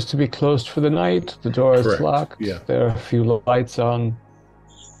appears to be closed for the night. The door is Correct. locked. Yeah. There are a few lights on.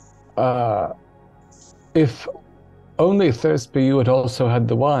 If only Thursby you had also had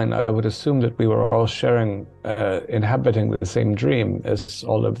the wine, I would assume that we were all sharing, inhabiting the same dream, as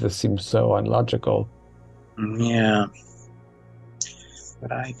all of this seems so unlogical. Yeah.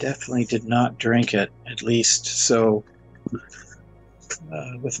 But I definitely did not drink it, at least so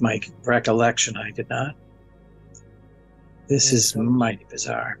with my recollection, I did not. This is mighty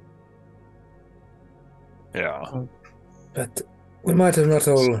bizarre. Yeah. But we might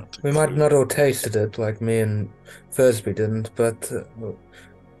not all tasted it like me and Thursby didn't, but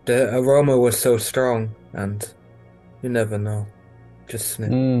the aroma was so strong, and you never know. Just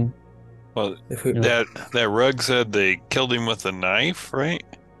sniff. Well, If we, that rug said they killed him with a knife, right?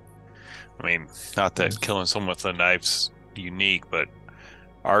 I mean, not that killing someone with a knife's unique, but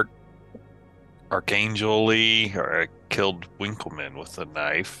Archangel Lee killed Winkleman with a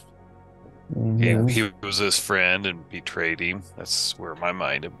knife. He was his friend and betrayed him. That's where my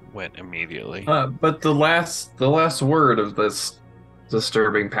mind went immediately. But the last word of this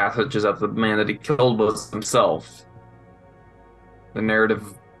disturbing passage is that the man that he killed was himself. The narrative,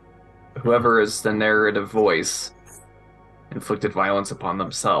 whoever is the narrative voice, inflicted violence upon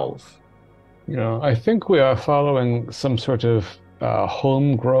themselves. I think we are following some sort of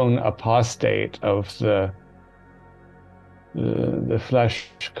homegrown apostate of the flesh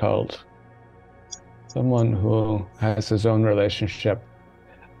cult. Someone who has his own relationship.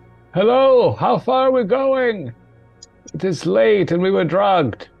 Hello, how far are we going? It is late and we were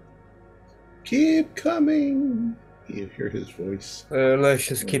drugged. Keep coming. You hear his voice. Let's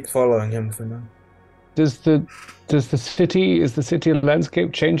just keep following him for now. Is the city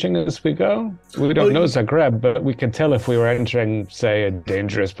landscape changing as we go? We don't know Zagreb, but we can tell if we were entering, say, a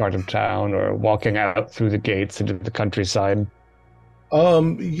dangerous part of town or walking out through the gates into the countryside.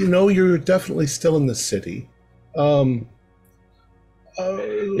 You're definitely still in the city.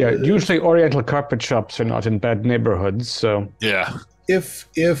 Usually Oriental carpet shops are not in bad neighborhoods, so... Yeah.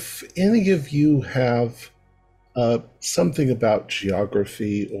 If any of you have something about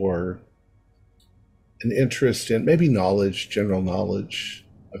geography or an interest in maybe general knowledge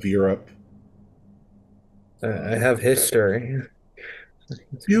of Europe. I have history.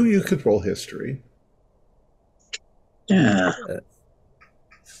 You could roll history. Yeah.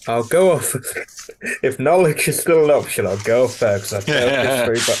 I'll go off. If knowledge is still an option, I'll go fair because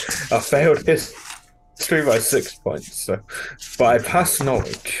I failed history by 6 points. So, but I passed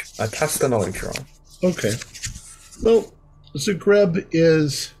knowledge. I passed the knowledge roll. Okay. Well, Zagreb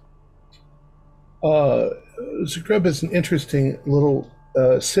is an interesting little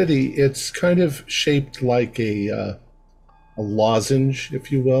city. It's kind of shaped like a lozenge,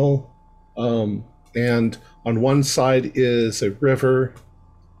 if you will. And on one side is a river.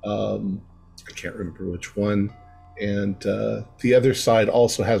 I can't remember which one. And the other side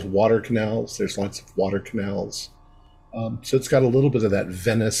also has water canals. There's lots of water canals. So it's got a little bit of that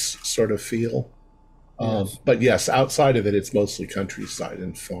Venice sort of feel. Yes. But yes, outside of it, it's mostly countryside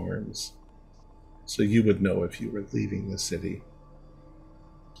and farms. So you would know if you were leaving the city.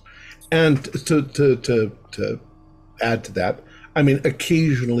 And to add to that, I mean,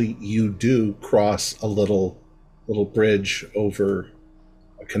 occasionally you do cross a little bridge over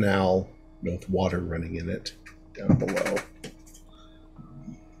a canal with water running in it down below.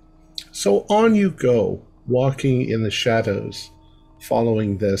 So on you go, walking in the shadows,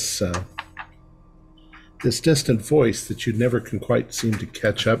 following this distant voice that you never can quite seem to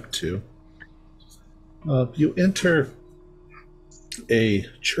catch up to. You enter a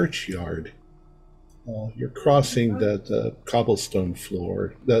churchyard. You're crossing the cobblestone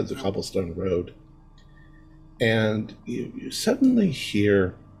floor, the cobblestone road, and you suddenly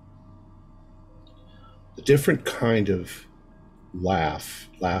hear a different kind of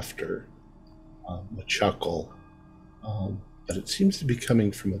laughter, a chuckle, but it seems to be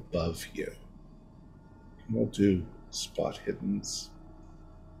coming from above you. We'll do spot hiddens.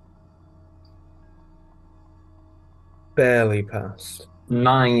 Barely passed.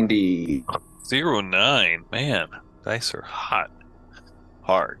 90. 09. Man, dice are hard.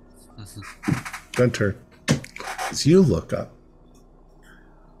 Gunter, as you look up,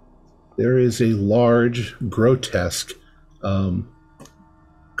 there is a large, grotesque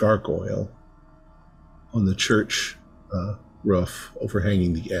gargoyle on the church roof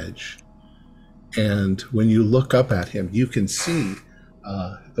overhanging the edge. And when you look up at him, you can see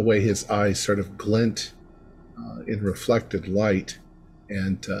the way his eyes sort of glint in reflected light,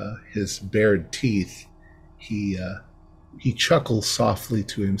 and his bared teeth. He chuckles softly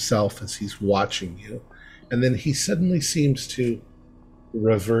to himself as he's watching you, and then he suddenly seems to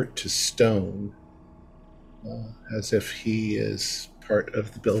revert to stone, as if he is part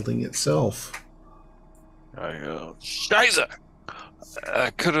of the building itself. I go, Scheiße!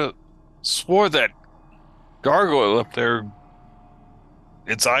 I could have swore that gargoyle up there,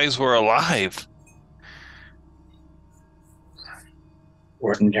 its eyes were alive.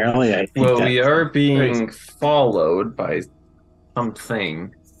 Ordinarily, I think we are being followed by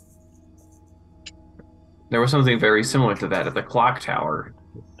something. There was something very similar to that at the clock tower.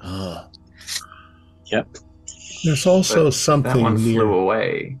 Yep. There's also something that one near. Flew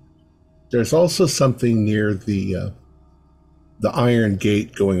away. There's also something near the iron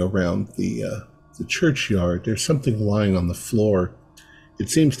gate going around the churchyard. There's something lying on the floor.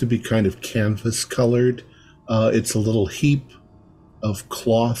 It seems to be kind of canvas colored. It's a little heap of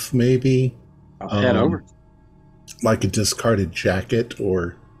cloth, maybe. I'll head over. Like a discarded jacket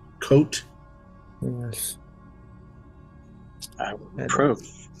or coat. Yes. I will approach.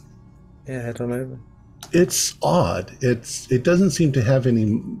 Yeah, head on over. It's odd. It doesn't seem to have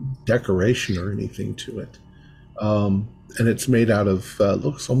any decoration or anything to it. And it's made out of,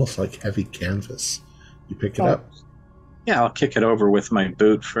 looks almost like heavy canvas. You pick it up? Yeah, I'll kick it over with my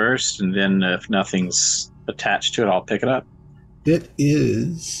boot first, and then if nothing's attached to it, I'll pick it up. It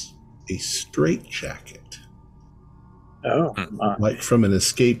is a straitjacket. Oh. Like from an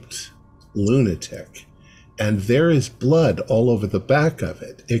escaped lunatic. And there is blood all over the back of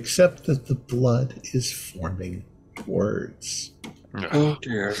it, except that the blood is forming words. Oh,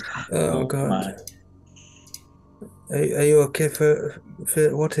 dear. Oh, God. Are you okay for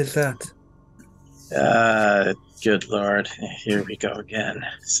what is that? Good Lord. Here we go again.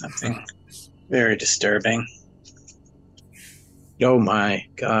 Something very disturbing. Oh my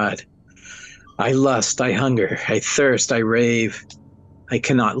God. I lust, I hunger, I thirst, I rave. I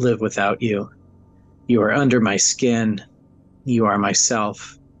cannot live without you. You are under my skin. You are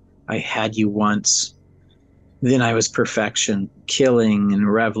myself. I had you once. Then I was perfection, killing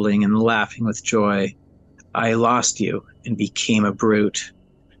and reveling and laughing with joy. I lost you and became a brute,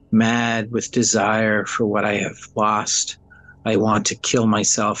 mad with desire for what I have lost. I want to kill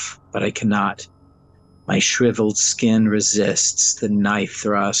myself, but I cannot. My shriveled skin resists the knife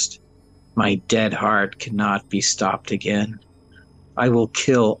thrust. My dead heart cannot be stopped again. I will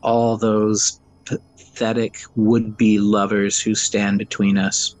kill all those pathetic would-be lovers who stand between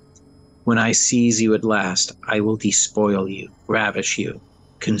us. When I seize you at last, I will despoil you, ravish you,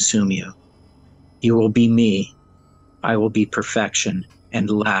 consume you. You will be me. I will be perfection, and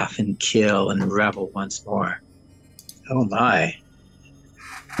laugh and kill and revel once more. Oh my.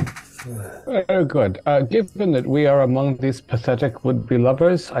 Very good. Given that we are among these pathetic would-be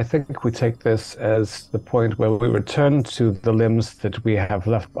lovers, I think we take this as the point where we return to the limbs that we have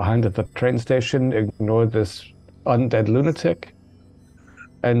left behind at the train station, ignore this undead lunatic,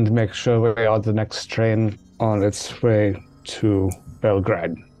 and make sure we are the next train on its way to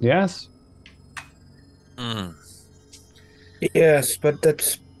Belgrade. Yes? Yes, but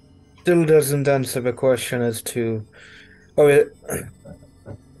that still doesn't answer the question as to...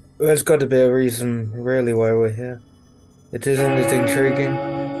 there's got to be a reason, really, why we're here. It isn't it intriguing?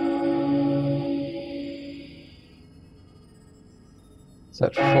 Is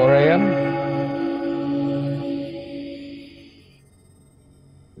that 4 a.m.?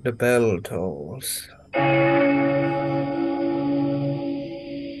 The bell tolls.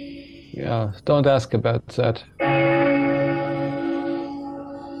 Yeah, don't ask about that.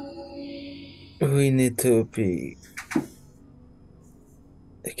 We need to be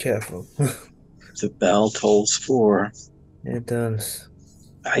careful. The bell tolls 4. It does.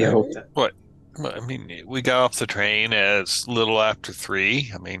 I hope that... What? Well, I mean, we got off the train as little after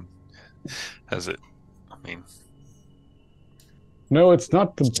 3. I mean, has it? I mean, No, it's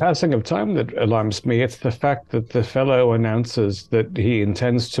not the passing of time that alarms me. It's the fact that the fellow announces that he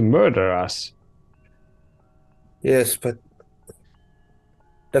intends to murder us. Yes, but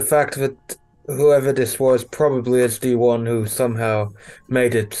the fact that whoever this was probably is the one who somehow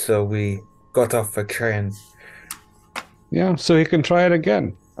made it so we got off the train. Yeah, so he can try it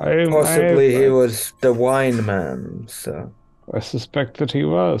again. Possibly he was the wine man, so... I suspect that he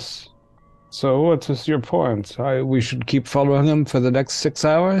was. So what is your point? We should keep following him for the next 6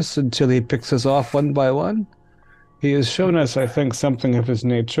 hours until he picks us off one by one? He has shown us, I think, something of his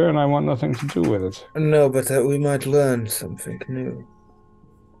nature, and I want nothing to do with it. No, but we might learn something new.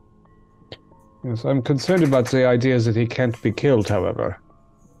 Yes, I'm concerned about the ideas that he can't be killed, however.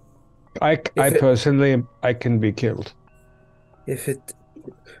 I personally can be killed. If it...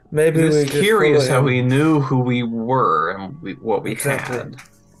 Maybe It was we just curious follow how him. we knew who we were and what we Exactly. had.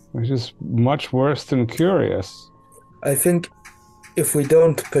 Which is much worse than curious. I think if we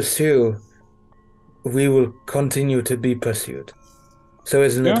don't pursue, we will continue to be pursued. So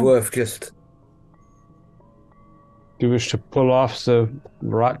isn't it Yeah. worth just... Do you wish to pull off the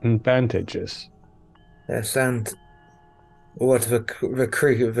rotten bandages? Yes, and what the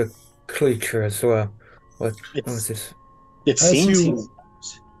creature as well. What was this? It seems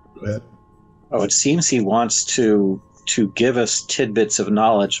Go ahead. it seems he wants to give us tidbits of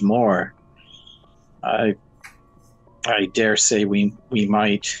knowledge more. I dare say we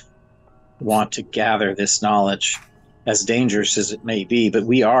might want to gather this knowledge, as dangerous as it may be, but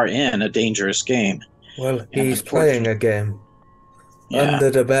we are in a dangerous game. Well, he's playing a game. Yeah.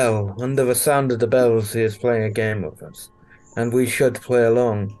 Under the bell, under the sound of the bells, he is playing a game with us. And we should play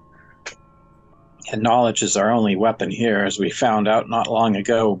along. And knowledge is our only weapon here, as we found out not long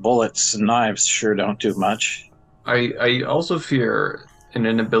ago. Bullets and knives sure don't do much. I also fear an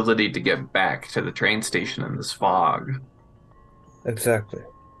inability to get back to the train station in this fog. Exactly.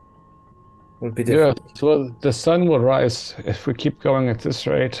 Will be Yeah, difficult. well, the sun will rise if we keep going at this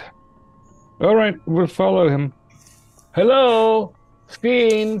rate. All right, we'll follow him. Hello,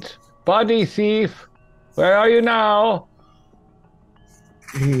 fiend, body thief, where are you now?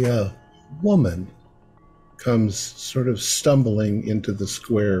 A woman comes sort of stumbling into the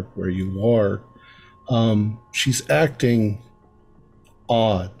square where you are. She's acting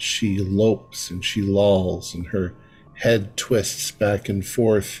odd. She lopes and she lolls, and her head twists back and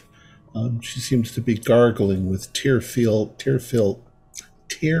forth. She seems to be gargling with tear-filled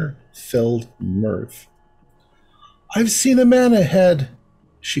mirth. "I've seen a man ahead,"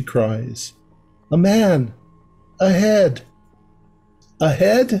 she cries. A man Ahead!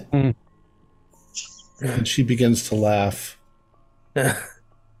 Ahead? Mm. And she begins to laugh.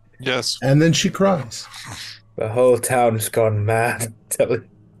 Yes. And then she cries. The whole town's gone mad.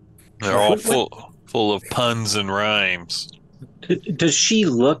 They're all full of puns and rhymes. Does she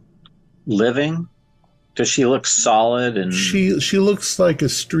look living? Does she look solid? And She looks like a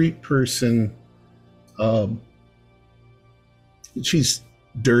street person. She's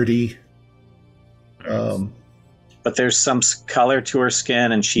dirty. but there's some color to her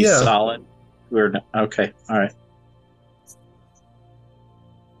skin, and she's solid. Okay, all right.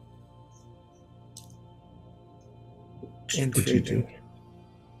 Interesting.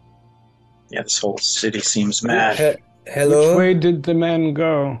 Yeah, this whole city seems mad. Hello. Which way did the man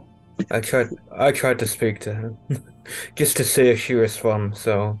go? I tried to speak to her, just to see if she responds.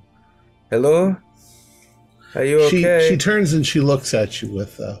 So, hello. Are you okay? She turns and she looks at you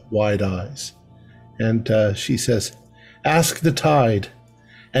with wide eyes, and she says, "Ask the tide,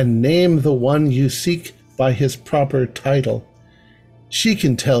 and name the one you seek by his proper title. She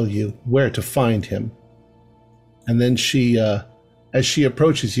can tell you where to find him." And then she, as she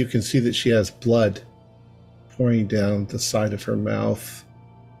approaches, you can see that she has blood pouring down the side of her mouth.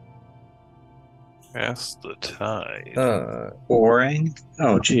 Ask the tide. Boring.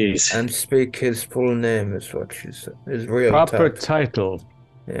 Oh, geez. And speak his full name is what she said. His real Proper title.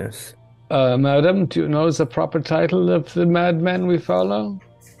 Yes. Madam, do you know the proper title of the madman we follow?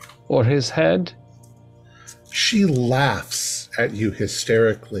 Or his head? She laughs at you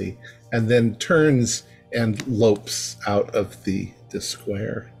hysterically and then turns and lopes out of the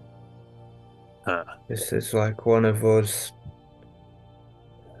square. This is like one of those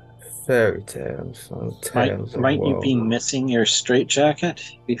fairy tales or tales. Might you be missing your straitjacket?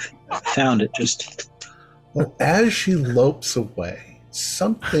 We found it just. Well, as she lopes away,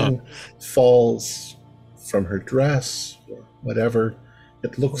 something falls from her dress or whatever.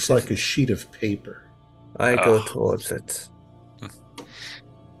 It looks like a sheet of paper. I go towards it.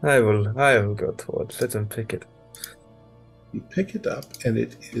 I will go towards it and pick it. You pick it up, and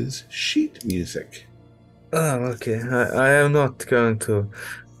it is sheet music. Oh, okay. I am not going to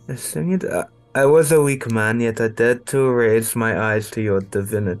sing it. I was a weak man, yet I dared to raise my eyes to your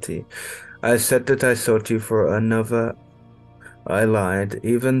divinity. I said that I sought you for another. I lied,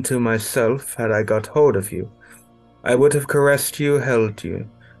 even to myself, had I got hold of you. I would have caressed you, held you,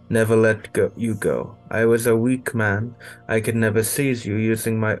 never let you go. I was a weak man. I could never seize you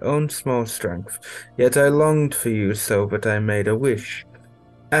using my own small strength. Yet I longed for you so that I made a wish.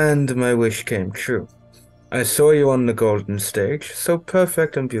 And my wish came true. I saw you on the golden stage, so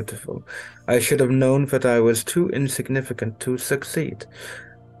perfect and beautiful. I should have known that I was too insignificant to succeed.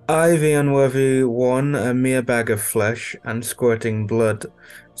 I, the unworthy one, a mere bag of flesh and squirting blood,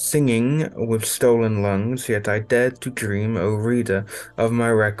 singing with stolen lungs, yet I dared to dream, O reader of my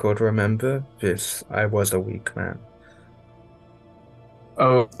record, remember this, I was a weak man.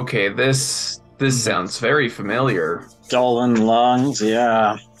 Oh, okay, this sounds very familiar. Stolen lungs,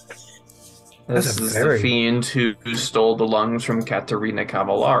 yeah. This is the fiend who stole the lungs from Caterina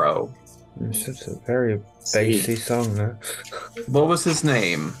Cavallaro. This is a very bassy song, though. What was his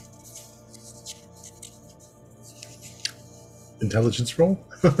name? Intelligence roll?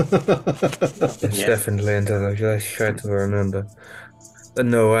 It's definitely intelligent. I try to remember.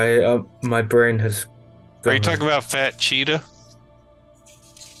 No, my brain has. Are you talking about Fat Cheetah?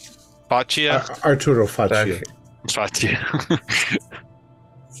 Faccia? Arturo Faccia. Faccia.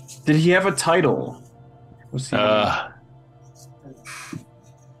 Did he have a title? Was he?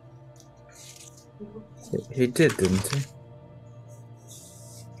 He did, didn't he?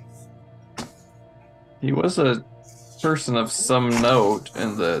 He was a person of some note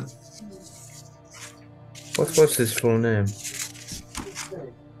in the. What's his full name?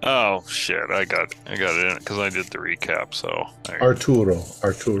 Oh shit! I got it in because I did the recap. So Arturo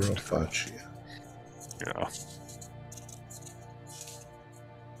Faccia. Yeah.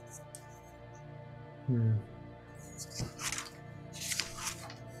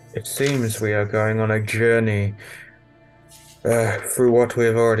 It seems we are going on a journey through what we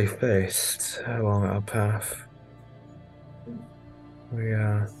have already faced along our path. We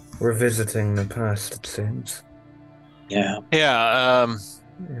are revisiting the past, it seems. Yeah. Yeah.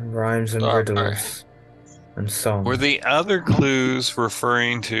 In rhymes and riddles and songs. Were the other clues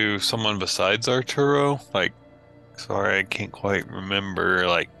referring to someone besides Arturo? Like, sorry, I can't quite remember.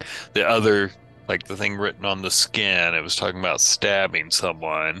 Like the other. Like the thing written on the skin, it was talking about stabbing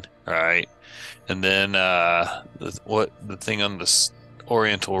someone, right? And then the thing on the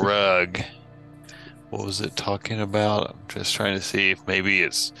oriental rug, what was it talking about? I'm just trying to see if maybe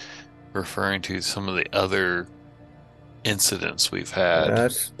it's referring to some of the other incidents we've had.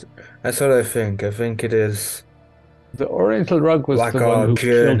 That's what I think. I think it is. The Oriental Rug was Like the one our who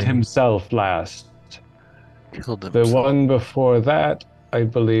killed journey. himself last. Killed The himself. one before that, I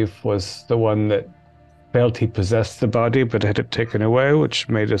believe, was the one that felt he possessed the body but had it taken away, which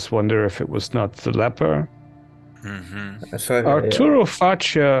made us wonder if it was not the leper. Mm-hmm. That's right. Arturo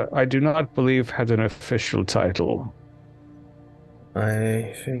Faccia, I do not believe, had an official title.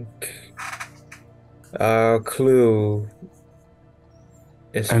 I think our clue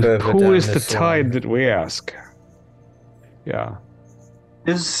is And further who down is the this tide line. that we ask? Yeah.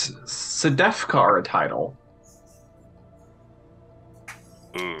 Is Sedefkar a title?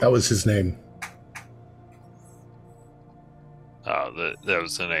 That was his name. Oh, that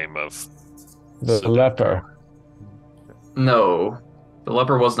was the name of The Sedefkar. leper. No, the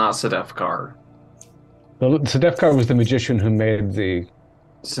leper was not Sedefkar. Sedefkar was the magician who made the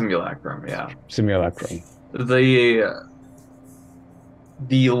Simulacrum, yeah. simulacrum. The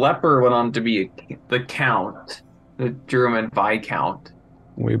leper went on to be the Count, the German Viscount,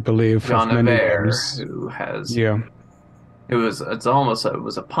 We believe Jean of many Nevers, names. who has Yeah. it was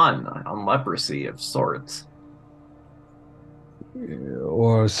a pun on leprosy of sorts.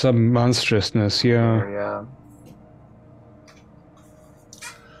 Or some monstrousness, yeah. Yeah.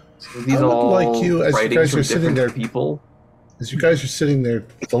 So these I are would all like you, as you writings guys from are sitting different there- people. As you guys are sitting there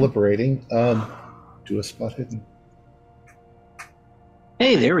deliberating, do a spot hidden.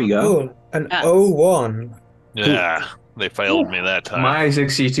 Hey, there we go. Oh, an Ah. 01. Yeah, they failed me that time. My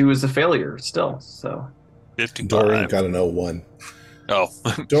 62 is a failure still, so 55. Dorian got an 01. Oh,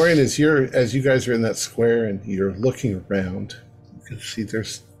 Dorian, as you guys are in that square and you're looking around, you can see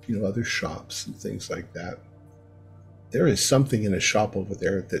there's other shops and things like that. There is something in a shop over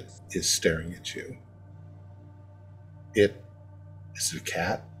there that is staring at you. Is it a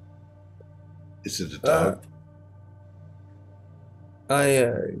cat? Is it a dog?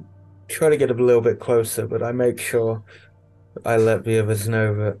 I try to get a little bit closer, but I make sure I let the others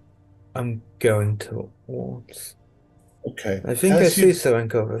know that I'm going towards. Okay. I think I see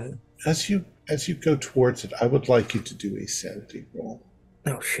something over here. As you go towards it, I would like you to do a sanity roll.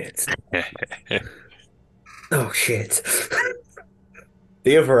 Oh shit. Oh shit.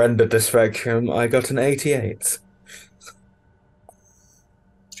 The other end of the spectrum, I got an 88.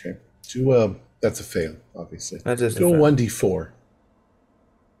 Okay. That's a fail, obviously. That is Do a fail. 1d4.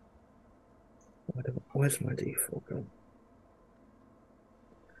 Where's my D4 going?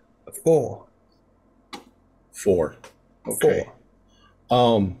 4. 4. Okay.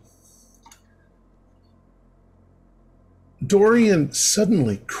 4. Dorian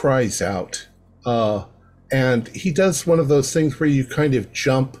suddenly cries out, and he does one of those things where you kind of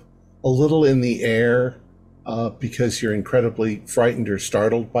jump a little in the air because you're incredibly frightened or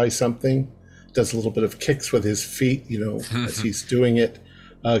startled by something. Does a little bit of kicks with his feet, as he's doing it,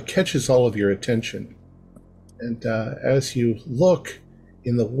 catches all of your attention. And as you look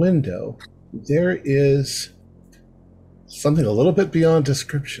in the window, there is something a little bit beyond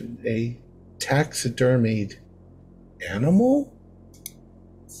description, a taxidermied animal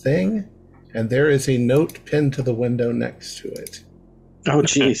thing, and there is a note pinned to the window next to it. Oh,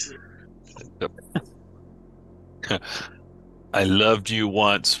 jeez. I loved you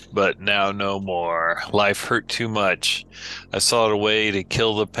once, but now no more. Life hurt too much. I sought a way to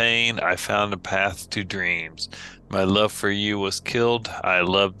kill the pain. I found a path to dreams. My love for you was killed. I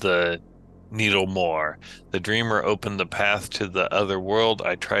loved the needle more. The dreamer opened the path to the other world.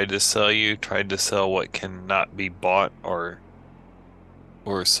 I tried to sell you, tried to sell what cannot be bought or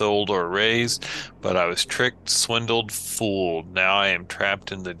sold or raised, but I was tricked, swindled, fooled. Now I am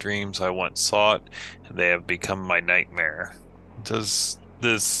trapped in the dreams I once sought, and they have become my nightmare. Does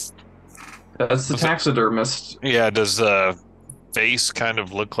this... that's the taxidermist. Yeah, does the face kind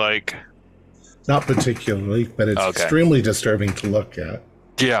of look like... Not particularly, but it's Okay. extremely disturbing to look at.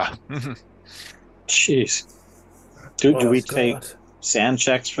 Yeah. Jeez. Do we God. take sand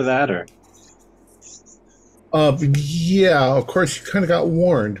checks for that, or? Yeah, of course you kind of got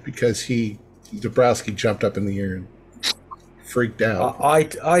warned because Dabrowski jumped up in the air and freaked out. I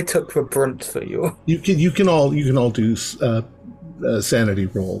took the brunt for you. You can all do sanity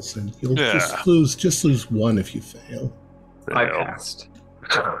rolls, and you'll Yeah. just lose one if you fail. I passed.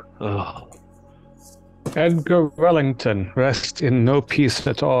 Ugh. Edgar Wellington, rest in no peace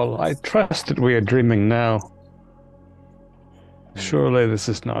at all. I trust that we are dreaming now. Surely this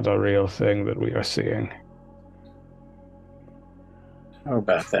is not a real thing that we are seeing. How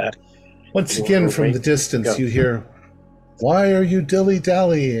about that? Once again, from the distance, Go. you hear, "Why are you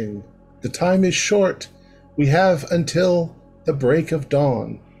dilly-dallying? The time is short. We have until the break of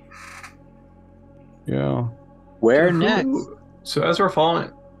dawn." Yeah. Where next? So as we're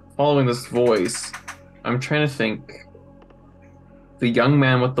following this voice, I'm trying to think. The young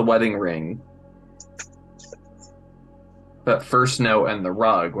man with the wedding ring, that first note, and the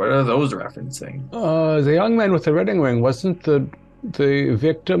rug. What are those referencing? The young man with the wedding ring wasn't the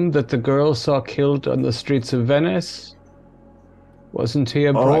victim that the girl saw killed on the streets of Venice? Wasn't he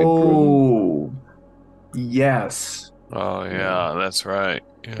a bridegroom? Oh, yes. Oh yeah, that's right.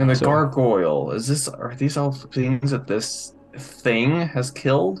 Yeah. And the gargoyle. Are these all things that this thing has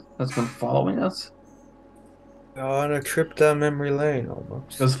killed? That's been following us? On a trip down memory lane,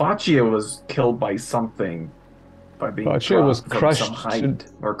 almost. Because Faccia was killed by something, by being Faccia was dropped from crushed some height,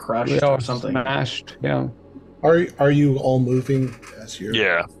 or crushed, or something. Smashed. Yeah. Are you all moving as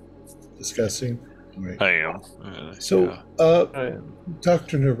you're discussing? Right. I am. So,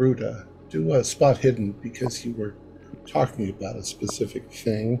 Dr. Neruda, do a spot hidden because you were talking about a specific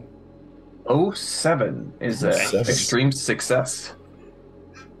thing. 07 is an extreme success.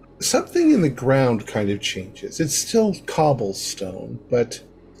 Something in the ground kind of changes. It's still cobblestone, but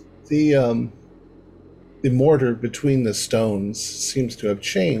the mortar between the stones seems to have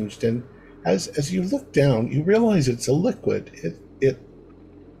changed. And as you look down, you realize it's a liquid.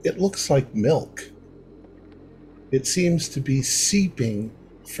 It looks like milk. It seems to be seeping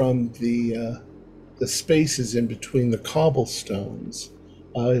from the spaces in between the cobblestones.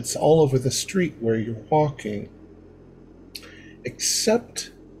 It's all over the street where you're walking,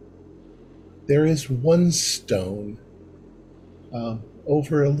 except there is one stone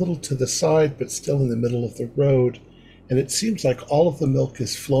over a little to the side, but still in the middle of the road, and it seems like all of the milk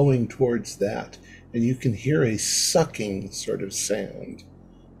is flowing towards that, and you can hear a sucking sort of sound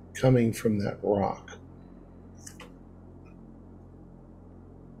coming from that rock.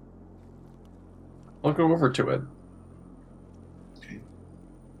 I'll go over to it. Okay.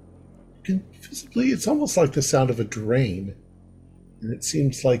 Visibly, it's almost like the sound of a drain. And it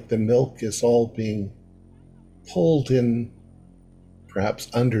seems like the milk is all being pulled in,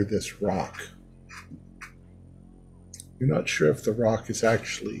 perhaps under this rock. You're not sure if the rock is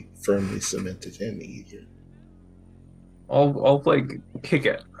actually firmly cemented in either. I'll like kick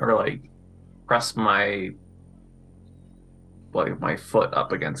it or like press my foot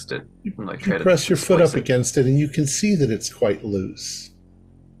up against it. And, like, you press your foot up against it, and you can see that it's quite loose.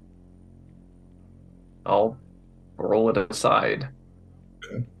 I'll roll it aside.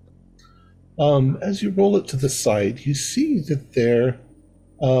 Okay. As you roll it to the side, you see that there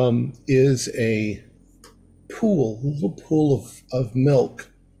is a little pool of milk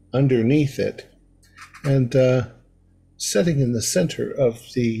underneath it. And setting in the center of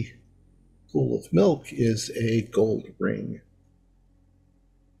the pool of milk is a gold ring.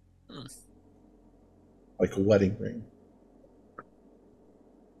 Like a wedding ring.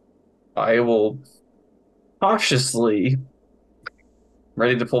 I will cautiously,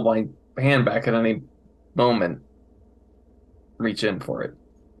 ready to pull my hand back at any moment, reach in for it.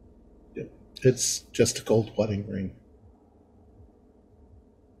 Yeah. It's just a gold wedding ring.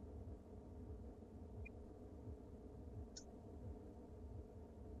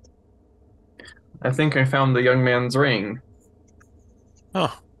 I think I found the young man's ring.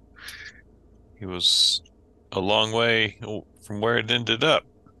 Oh. He was a long way from where it ended up.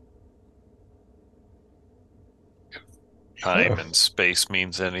 Time and space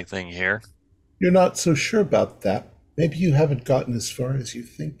means anything here. You're not so sure about that. Maybe you haven't gotten as far as you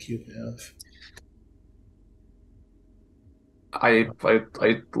think you have. I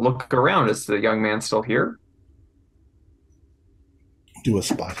look around. Is the young man still here? Do a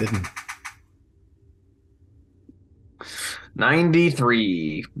spot hidden.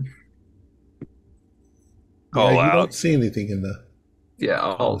 93. Call out. You don't see anything in the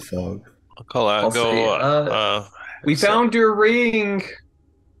fog. I'll call out. I'll say, we found your ring.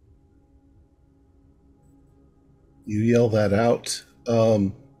 You yell that out.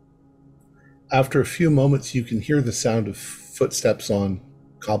 After a few moments, you can hear the sound of footsteps on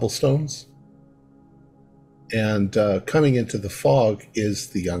cobblestones. And coming into the fog is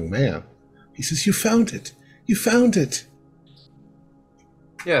the young man. He says, "You found it. You found it."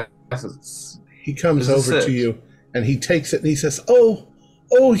 Yeah. He comes over to you and he takes it and he says, Oh,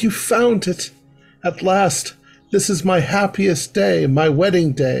 you found it. At last, this is my happiest day, my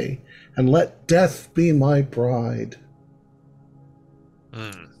wedding day, and let death be my bride.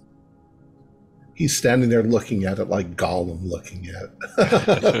 He's standing there looking at it like Gollum looking at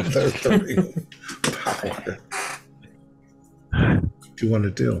the ring of power. What do you want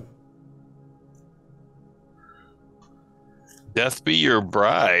to do? Death be your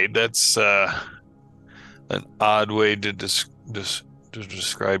bride. That's an odd way to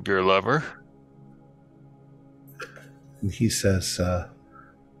describe your lover. And he says,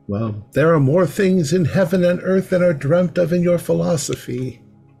 well, there are more things in heaven and earth than are dreamt of in your philosophy.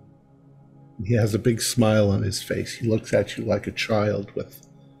 And he has a big smile on his face. He looks at you like a child with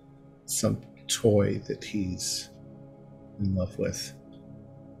some toy that he's in love with.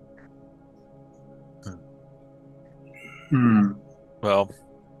 Well,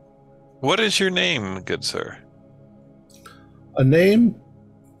 what is your name, good sir? A name?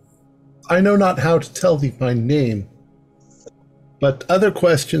 I know not how to tell thee my name, but other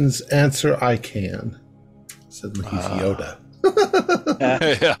questions answer I can, said he's Yoda.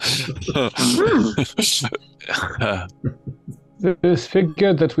 This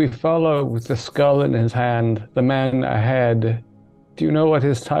figure that we follow with the skull in his hand, the man ahead, do you know what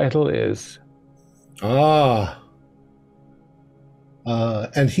his title is?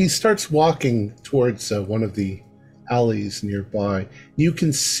 And he starts walking towards one of the alleys nearby. You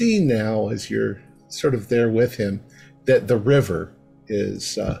can see now, as you're sort of there with him, that the river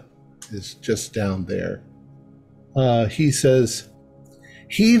is just down there. He says,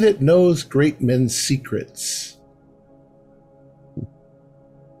 "He that knows great men's secrets."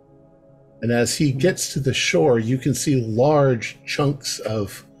 And as he gets to the shore, you can see large chunks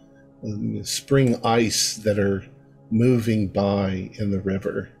of spring ice that are moving by in the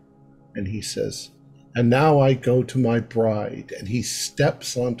river. And he says, "And now I go to my bride." And he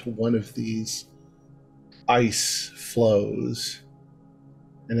steps onto one of these ice floes.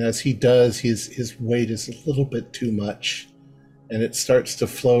 And as he does, his weight is a little bit too much. And it starts to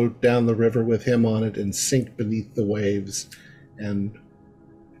flow down the river with him on it and sink beneath the waves. And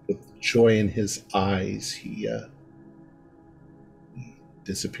with joy in his eyes, he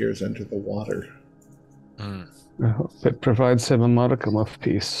disappears under the water. I hope it provides him a modicum of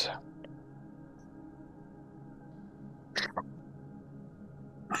peace.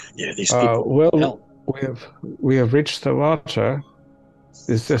 Yeah, these people. Well, we have reached the water.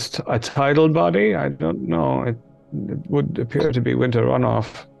 Is this a tidal body? I don't know. It would appear to be winter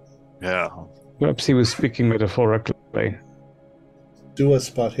runoff. Yeah. Perhaps he was speaking metaphorically. Do a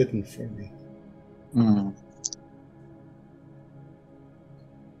spot hidden for me.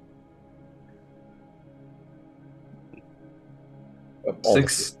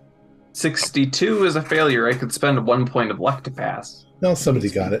 62 is a failure. I could spend 1 point of luck to pass. No, somebody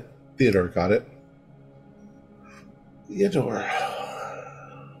got it. Theodore got it. Theodore,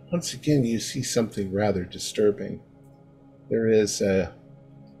 once again, you see something rather disturbing. There is a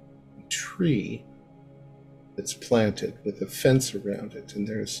tree that's planted with a fence around it, and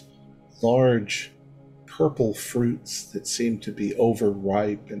there's large purple fruits that seem to be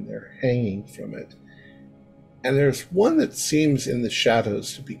overripe, and they're hanging from it. And there's one that seems in the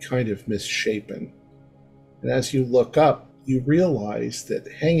shadows to be kind of misshapen. And as you look up, you realize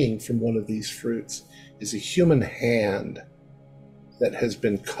that hanging from one of these fruits is a human hand that has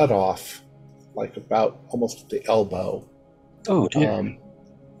been cut off, like about almost at the elbow. Oh, dear.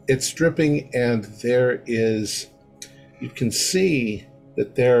 It's dripping, and there is, you can see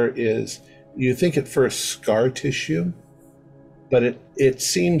that there is, you think at first scar tissue, but it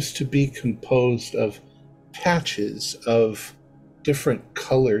seems to be composed of patches of different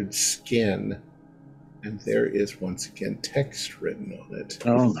colored skin, and there is once again text written on it.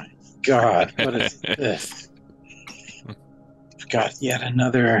 Oh my God, what is this? I've got yet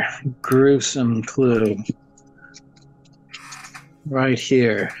another gruesome clue. Right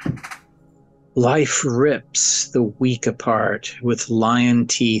here. Life rips the weak apart with lion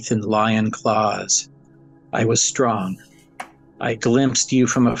teeth and lion claws. I was strong. I glimpsed you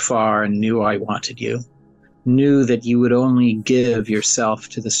from afar and knew I wanted you. Knew that you would only give yourself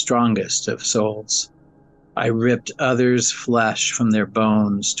to the strongest of souls. I ripped others' flesh from their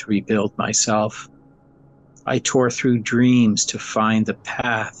bones to rebuild myself. I tore through dreams to find the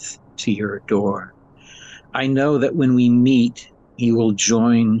path to your door. I know that when we meet, you will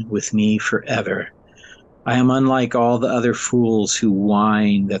join with me forever. I am unlike all the other fools who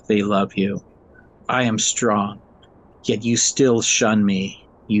whine that they love you. I am strong, yet you still shun me.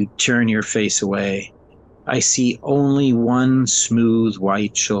 You turn your face away. I see only one smooth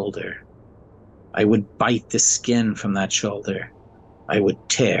white shoulder. I would bite the skin from that shoulder. I would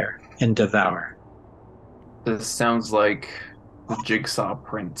tear and devour. This sounds like the Jigsaw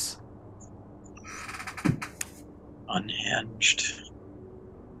Prince. Unhinged.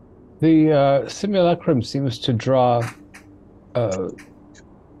 The simulacrum seems to draw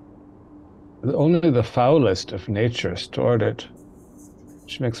only the foulest of natures toward it,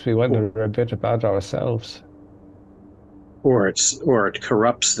 which makes me wonder a bit about ourselves. Or it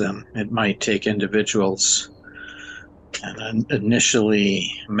corrupts them. It might take individuals and initially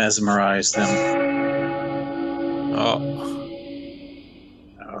mesmerize them, Oh,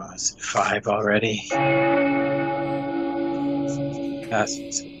 Oh, is it 5 already?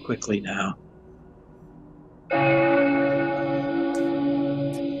 Passing so quickly now.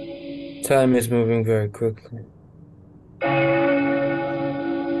 Time is moving very quickly.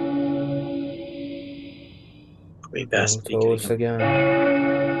 We best be Tolls getting again.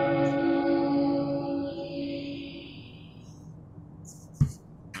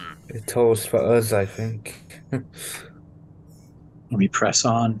 It tolls for us, I think. We press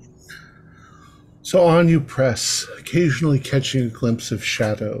on. So on you press, occasionally catching a glimpse of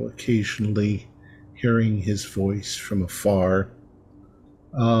Shadow, occasionally hearing his voice from afar.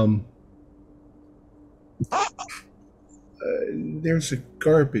 There's a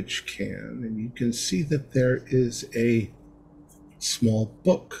garbage can, and you can see that there is a small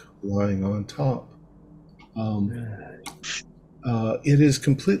book lying on top. It is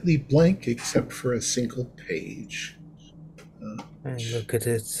completely blank except for a single page. And look at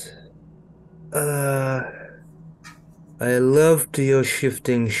it. I loved your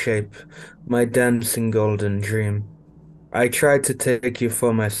shifting shape, my dancing golden dream. I tried to take you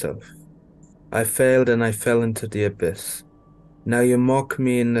for myself. I failed and I fell into the abyss. Now you mock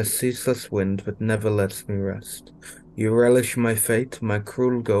me in the ceaseless wind, but never lets me rest. You relish my fate, my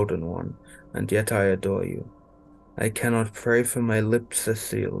cruel golden one, and yet I adore you. I cannot pray, for my lips are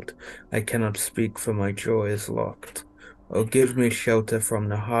sealed. I cannot speak, for my jaw is locked. Oh, give me shelter from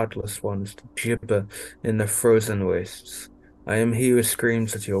the heartless ones that gibber in the frozen wastes. I am he who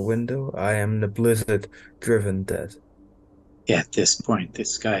screams at your window. I am the blizzard-driven dead. At this point,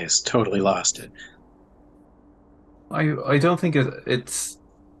 this guy has totally lost it. I don't think it's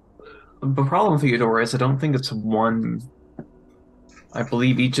the problem with Theodora is I don't think it's one. I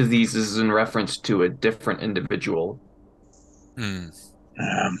believe each of these is in reference to a different individual. Yeah.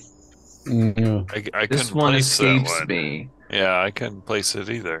 I This couldn't one place escapes that one. me. Yeah, I couldn't place it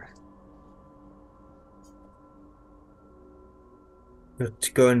either. But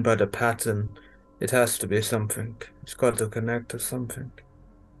going by the pattern, it has to be something. It's got to connect to something.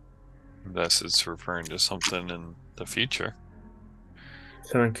 Unless it's referring to something in the future.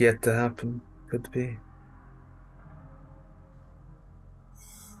 Something yet to happen. Could be.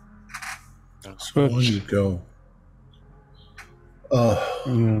 So on you go.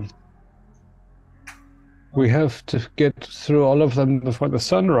 We have to get through all of them before the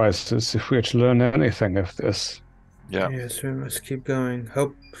sun rises if we're to learn anything of this. Yeah. Yes, we must keep going.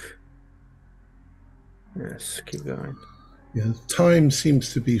 Hope. Yes, keep going. Yeah, time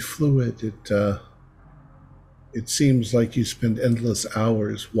seems to be fluid. It seems like you spend endless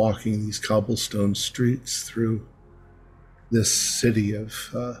hours walking these cobblestone streets through this city of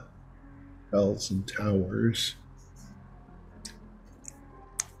bells and towers.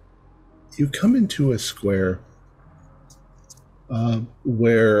 You come into a square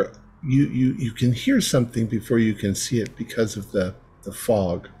where you can hear something before you can see it because of the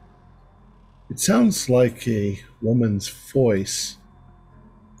fog. It sounds like a woman's voice.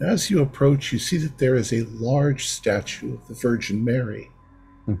 As you approach, you see that there is a large statue of the Virgin Mary.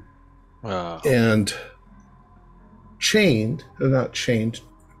 Wow. And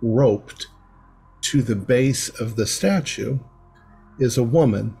roped to the base of the statue is a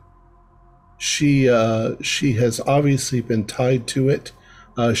woman. She has obviously been tied to it.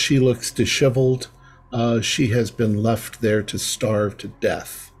 She looks disheveled. She has been left there to starve to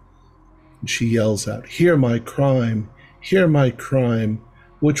death. And she yells out, hear my crime,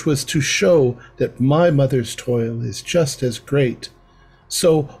 which was to show that my mother's toil is just as great.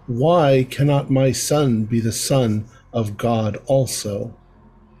 So why cannot my son be the son of God also?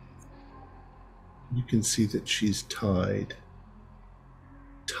 You can see that she's tied.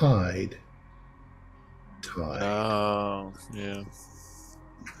 Oh, yeah.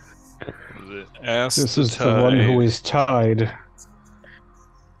 This is the one who is tied.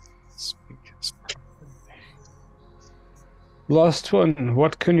 Last one,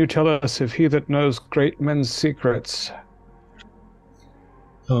 what can you tell us of he that knows great men's secrets?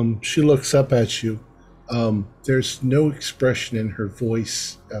 She looks up at you. There's no expression in her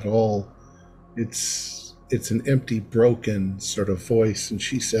voice at all. It's an empty, broken sort of voice, and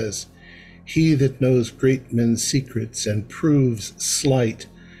she says, he that knows great men's secrets and proves slight,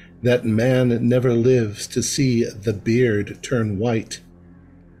 that man never lives to see the beard turn white.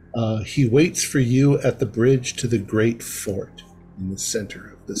 He waits for you at the bridge to the great fort in the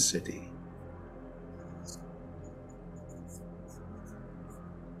center of the city.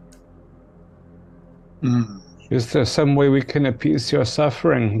 Is there some way we can appease your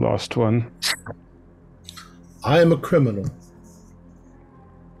suffering, lost one? I am a criminal.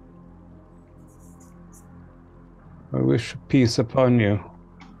 I wish peace upon you.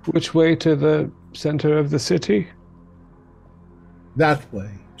 Which way to the center of the city? That way.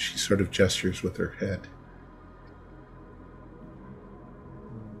 She sort of gestures with her head.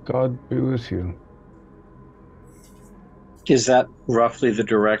 God be with you. Is that roughly the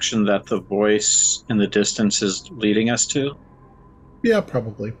direction that the voice in the distance is leading us to? Yeah,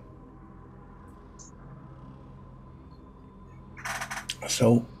 probably.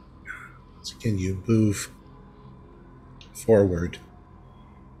 So, once again, you move forward.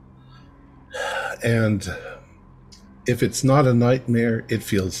 And if it's not a nightmare, it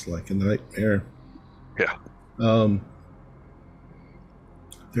feels like a nightmare. Yeah.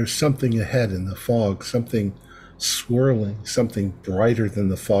 There's something ahead in the fog, something swirling, something brighter than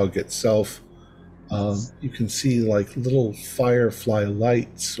the fog itself. You can see like little firefly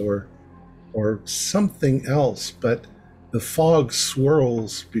lights or something else, but the fog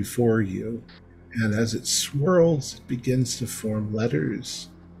swirls before you, and as it swirls, it begins to form letters.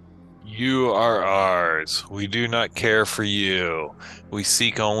 You are ours. We do not care for you. We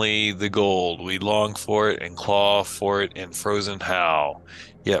seek only the gold. We long for it and claw for it in frozen how.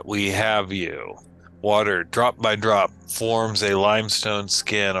 Yet we have you. Water, drop by drop, forms a limestone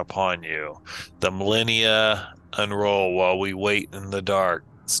skin upon you. The millennia unroll while we wait in the dark.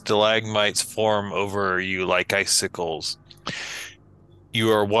 Stalagmites form over you like icicles. You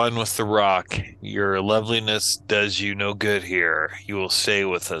are one with the rock. Your loveliness does you no good here. You will stay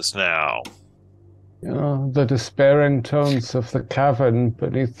with us now. The despairing tones of the cavern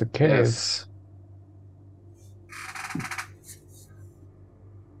beneath the cave. Yes.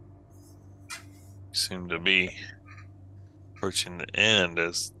 Seem to be approaching the end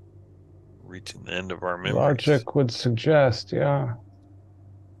as reaching the end of our memories. Logic would suggest, yeah.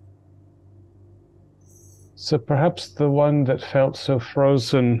 So perhaps the one that felt so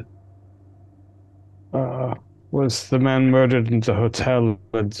frozen was the man murdered in the hotel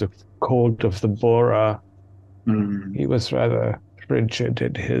with the cold of the Bora. He was rather frigid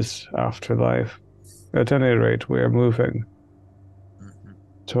in his afterlife. At any rate, we are moving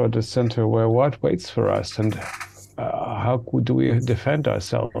toward the center where what waits for us, and how do we defend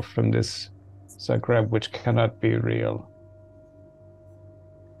ourselves from this Zagreb, which cannot be real?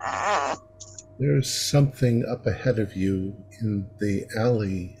 There's something up ahead of you in the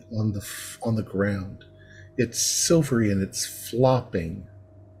alley on the ground. It's silvery and it's flopping.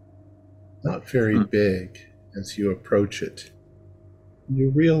 Not very big as you approach it.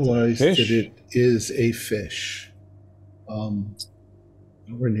 You realize that it is a fish.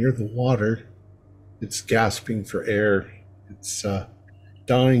 Nowhere near the water. It's gasping for air. It's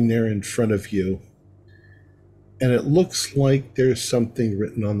dying there in front of you. And it looks like there's something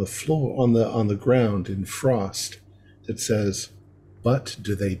written on the floor, on the ground in frost that says, "But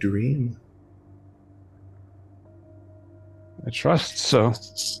do they dream?" I trust so.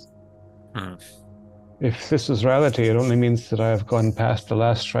 If this is reality, it only means that I have gone past the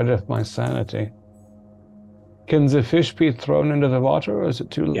last shred of my sanity. Can the fish be thrown into the water, or is it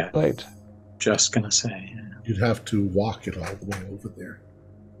too late? Just gonna say. You'd have to walk it all the way over there.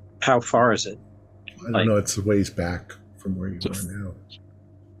 How far is it? I don't know. It's a ways back from where you are now.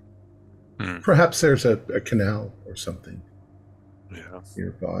 Hmm. Perhaps there's a canal or something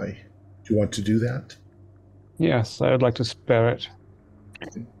nearby. Do you want to do that? Yes, I would like to spare it.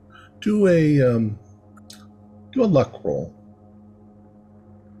 Do a luck roll.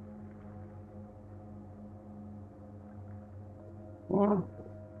 Well,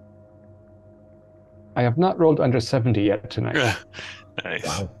 I have not rolled under 70 yet tonight. Nice.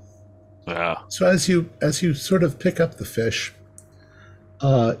 Wow. Wow. So as you sort of pick up the fish,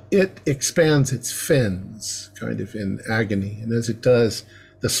 it expands its fins, kind of in agony, and as it does,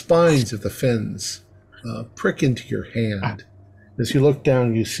 the spines of the fins prick into your hand. As you look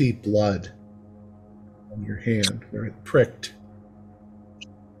down, you see blood on your hand where it pricked.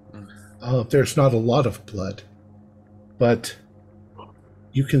 There's not a lot of blood, but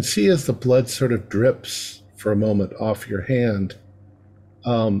you can see as the blood sort of drips for a moment off your hand,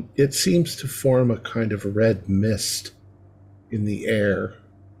 it seems to form a kind of red mist in the air,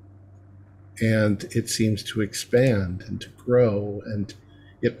 and it seems to expand and to grow, and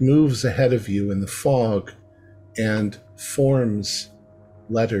it moves ahead of you in the fog and forms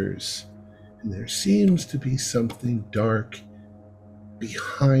letters, and there seems to be something dark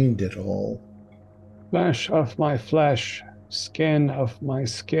behind it all. Flesh of my flesh, skin of my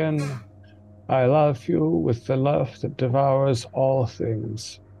skin, I love you with the love that devours all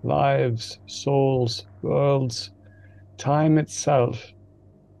things, lives, souls, worlds, time itself.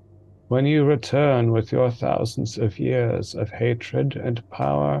 When you return with your thousands of years of hatred and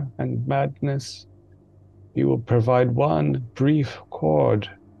power and madness, you will provide one brief chord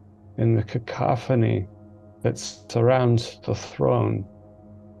in the cacophony that surrounds the throne.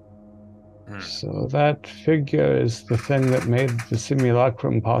 So that figure is the thing that made the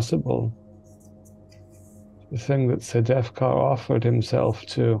simulacrum possible. The thing that Sedefkar offered himself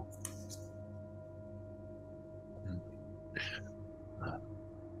to.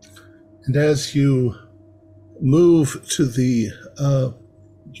 And as you move to the,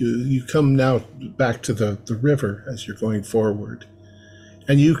 you come now back to the river as you're going forward,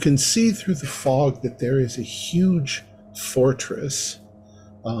 and you can see through the fog that there is a huge fortress,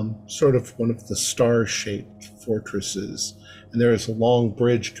 sort of one of the star-shaped fortresses, and there is a long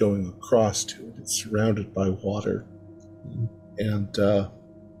bridge going across to it. It's surrounded by water, and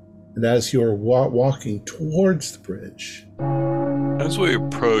as you are walking towards the bridge, as we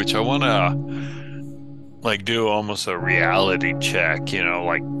approach, I want to do almost a reality check,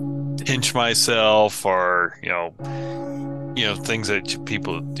 pinch myself, or things that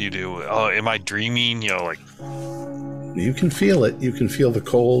you do. Oh, am I dreaming? You can feel it. You can feel the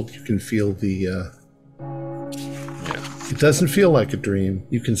cold. You can feel the. It doesn't feel like a dream.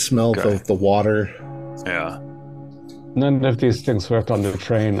 You can smell the water. Yeah. None of these things worked on the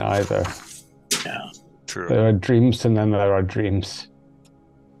train either. Yeah. True. There are dreams, and then there are dreams.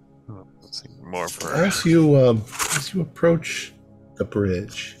 More for as you approach the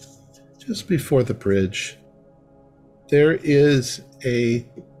bridge, just before the bridge, there is a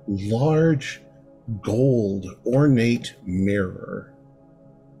large gold ornate mirror.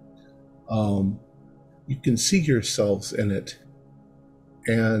 You can see yourselves in it,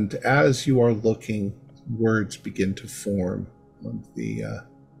 and as you are looking, words begin to form on the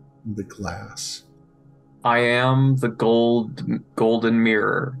glass. I am the golden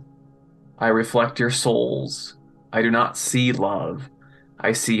mirror. I reflect your souls. I do not see love.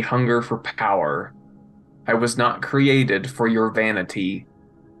 I see hunger for power. I was not created for your vanity.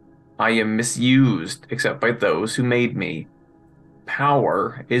 I am misused except by those who made me.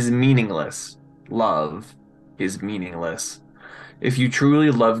 Power is meaningless. Love is meaningless. If you truly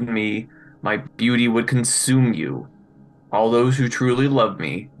loved me, my beauty would consume you. All those who truly love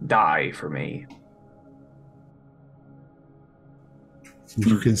me die for me.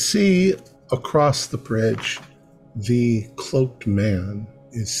 You can see across the bridge, the cloaked man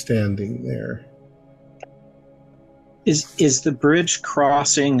is standing there. Is the bridge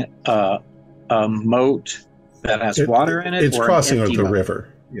crossing a moat that has water in it? It's or crossing an empty the moat?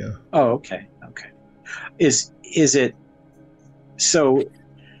 river. Yeah. Oh, okay. Is it so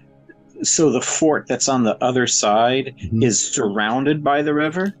the fort that's on the other side is surrounded by the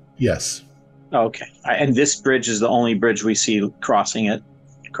river? Yes. Okay. And this bridge is the only bridge we see crossing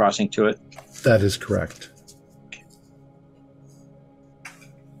to it? That is correct.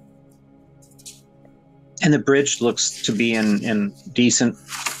 And the bridge looks to be in a decent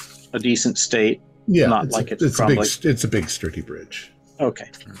state. Yeah, not like it's crumbling. It's a big sturdy bridge. Okay.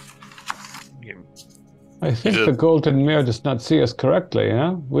 I think the golden mirror does not see us correctly,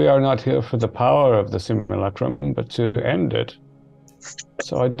 yeah? We are not here for the power of the simulacrum, but to end it.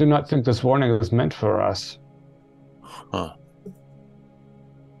 So I do not think this warning is meant for us. Huh.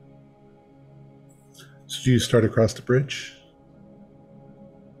 So do you start across the bridge?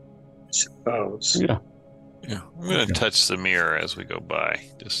 Suppose. Yeah. Yeah. I'm going to touch the mirror as we go by.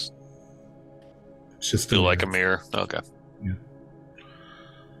 Just Just feel like a mirror. Okay. Yeah.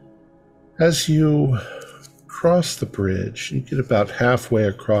 As you cross the bridge, you get about halfway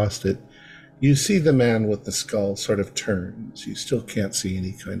across it, you see the man with the skull sort of turns. You still can't see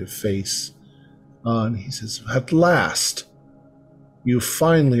any kind of face. And he says, "At last, you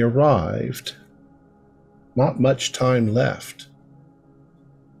finally arrived. Not much time left."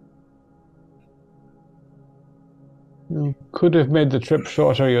 You could have made the trip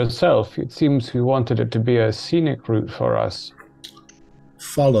shorter yourself. It seems you wanted it to be a scenic route for us.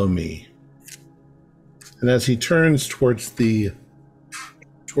 "Follow me." And as he turns towards the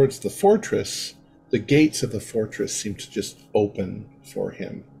fortress, the gates of the fortress seem to just open for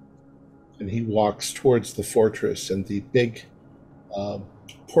him. And he walks towards the fortress, and the big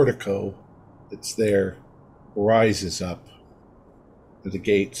portico that's there rises up. And the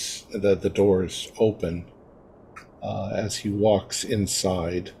gates, the doors open as he walks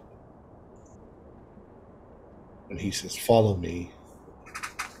inside. And he says, "Follow me."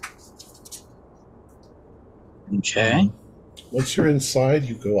 Okay. Once you're inside,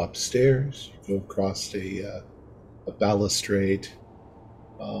 you go upstairs, you go across a balustrade,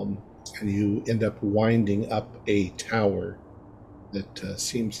 and you end up winding up a tower that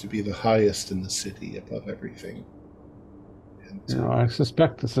seems to be the highest in the city above everything. And I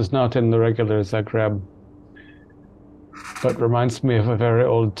suspect this is not in the regular Zagreb. but reminds me of a very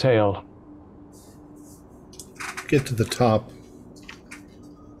old tale. Get to the top.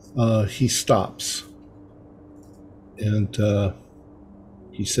 He stops. And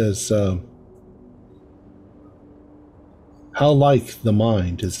he says, how like the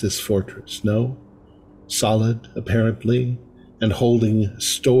mind is this fortress, no? Solid, apparently, and holding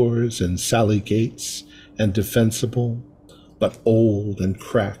stores and sally gates, and defensible, but old and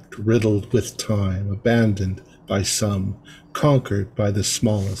cracked, riddled with time, abandoned by some, conquered by the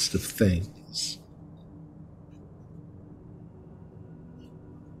smallest of things.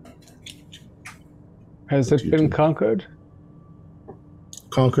 Has it been conquered?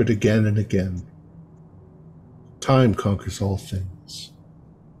 Conquered again and again. Time conquers all things.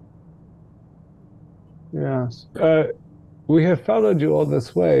 Yes. We have followed you all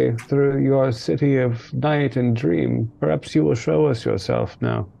this way through your city of night and dream. Perhaps you will show us yourself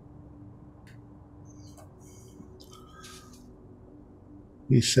now.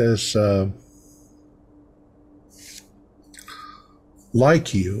 He says,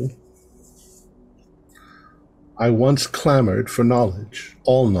 like you, I once clamored for knowledge,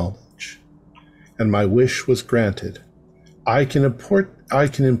 all knowledge, and my wish was granted. I can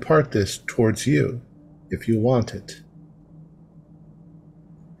impart this towards you if you want it.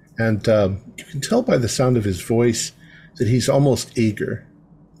 And you can tell by the sound of his voice that he's almost eager.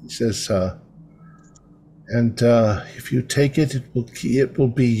 He says, if you take it, it will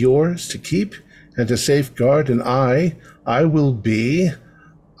be yours to keep and to safeguard, and I will be.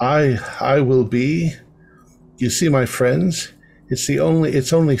 You see, my friends, it's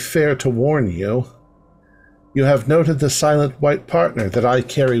only fair to warn you. You have noted the silent white partner that I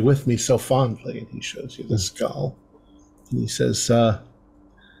carry with me so fondly. And he shows you the skull. And he says,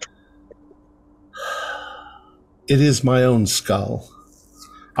 it is my own skull.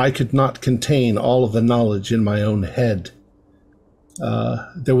 I could not contain all of the knowledge in my own head.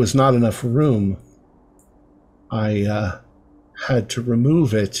 There was not enough room. I had to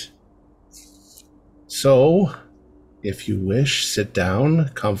remove it. So, if you wish, sit down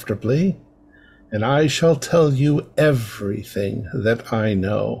comfortably, and I shall tell you everything that I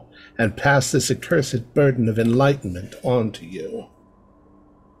know, and pass this accursed burden of enlightenment on to you.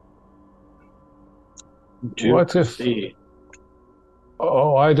 What if...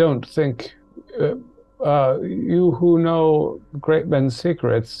 Oh, I don't think... you who know great men's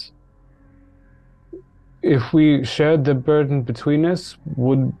secrets, if we shared the burden between us,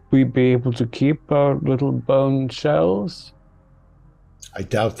 would we be able to keep our little bone shells? I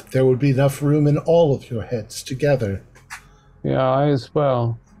doubt that there would be enough room in all of your heads together. Yeah, I as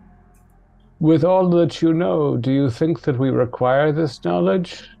well. With all that you know, do you think that we require this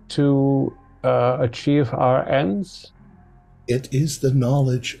knowledge to achieve our ends? It is the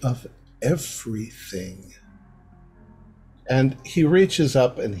knowledge of everything. And he reaches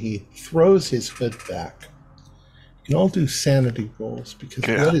up and he throws his hood back. You can all do sanity rolls, because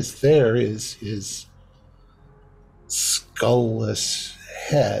what is there is his skullless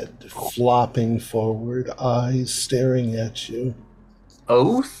head flopping forward, eyes staring at you.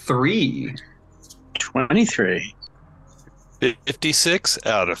 03. 23. 56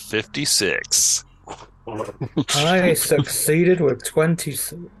 out of 56. I succeeded with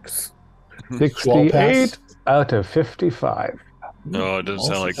 26. 68 out of 55. No, it doesn't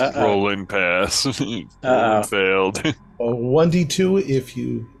sound like rolling pass. Failed. 1d2 if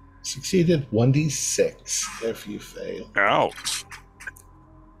you succeeded, 1d6 if you fail. Ouch.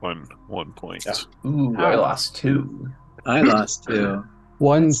 One point. Yeah. Ooh, I lost 2. I lost 2.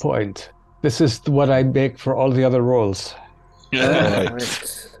 1 point. This is what I make for all the other rolls.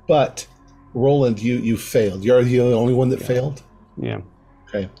 Right. But Roland, you failed. You're the only one that failed? Yeah.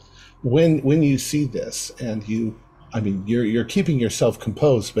 Okay. When you see this, and you're keeping yourself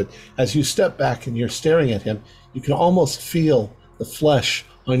composed, but as you step back and you're staring at him, you can almost feel the flesh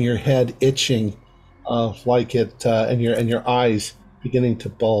on your head itching, like it, and your eyes beginning to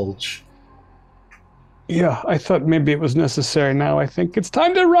bulge. Yeah, I thought maybe it was necessary. Now I think it's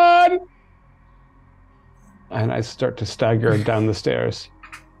time to run! And I start to stagger down the stairs.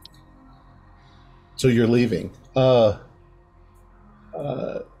 So you're leaving.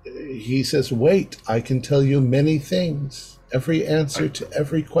 He says, wait, I can tell you many things. Every answer to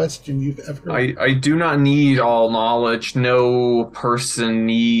every question you've ever... I do not need all knowledge. No person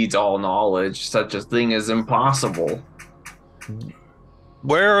needs all knowledge. Such a thing is impossible.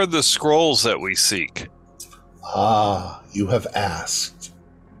 Where are the scrolls that we seek? Ah, you have asked.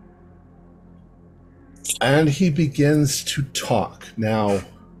 And he begins to talk. Now,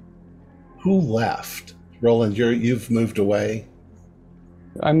 who left? Roland, you've moved away.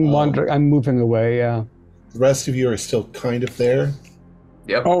 I'm wandering. I'm moving away, yeah. The rest of you are still kind of there.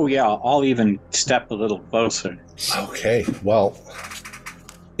 Yep. Oh, yeah, I'll even step a little closer. Okay, well,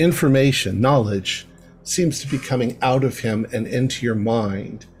 information, knowledge seems to be coming out of him and into your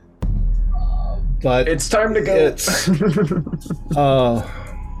mind. But It's time to go. It's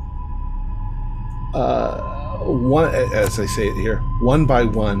one, as I say it here, one by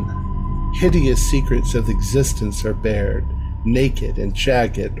one, hideous secrets of existence are bared, naked and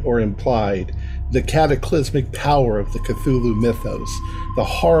jagged or implied. The cataclysmic power of the Cthulhu mythos, the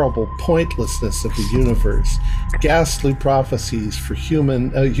horrible pointlessness of the universe, ghastly prophecies for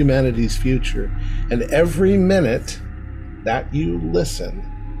humanity's future, and every minute that you listen,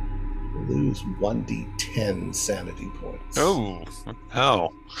 you lose 1d10 sanity points. Oh,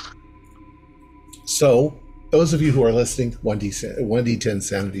 hell. So, those of you who are listening, 1d10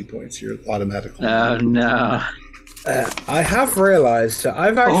 sanity points. You're automatically. Oh, no. I have realised that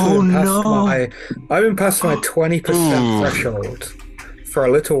I've actually been past my 20% threshold for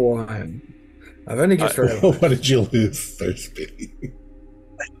a little while. I've only just realised. What did you lose, Thirsty?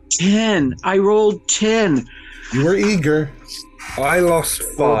 10. I rolled 10. You were eager. I lost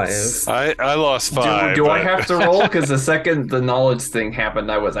 5. I lost 5. Do I have to roll? Because the second the knowledge thing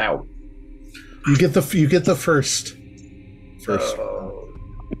happened, I was out. You get the first.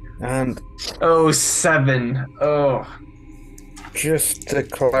 And 7. Oh. just to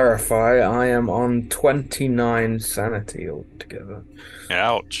clarify, I am on 29 sanity altogether.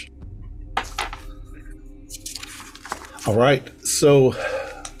 Ouch. All right. So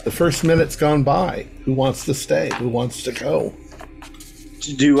the first minute's gone by. Who wants to stay? Who wants to go?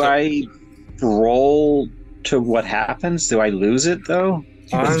 Do I roll to what happens? Do I lose it, though?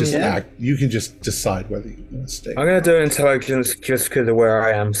 You can just decide whether you want to stay. I'm going to do intelligence just because of where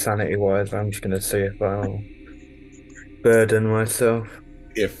I am sanity-wise. I'm just going to see if I'll burden myself.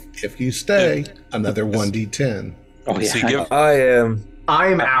 If you stay, another 1d10. Oh, yeah. So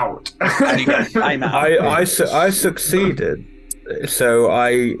I'm out. I'm out. I succeeded, so I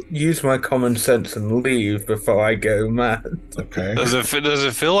use my common sense and leave before I go mad. Okay. Does it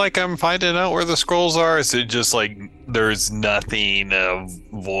feel like I'm finding out where the scrolls are? Is it just like there's nothing,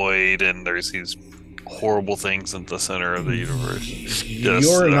 void, and there's these horrible things at the center of the universe?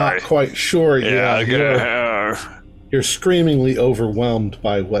 You're not quite sure. You're screamingly overwhelmed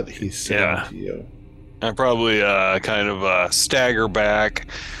by what he's saying to you. I probably kind of stagger back,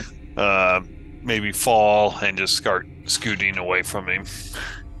 maybe fall, and just start scooting away from him.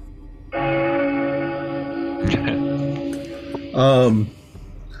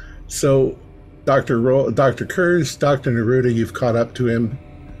 So, Dr. Kurz, Dr. Neruda, you've caught up to him.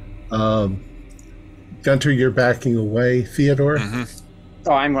 Gunter, you're backing away. Theodore? Mm-hmm.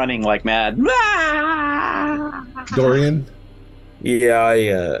 Oh, I'm running like mad. Dorian?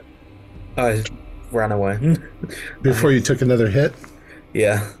 Yeah, I ran away. Before you took another hit?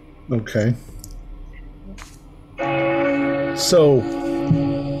 Yeah. Okay. So,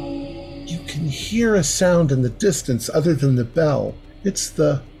 you can hear a sound in the distance other than the bell. It's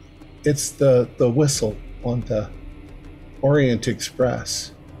the whistle on the Orient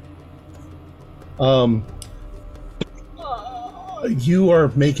Express. You are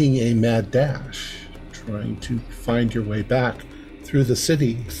making a mad dash, trying to find your way back through the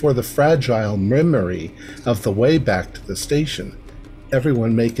city for the fragile memory of the way back to the station.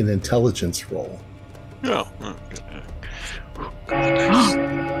 Everyone make an intelligence roll. Oh.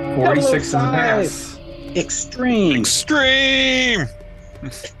 46 in the pass. Extreme.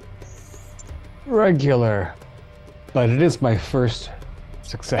 Regular. But it is my first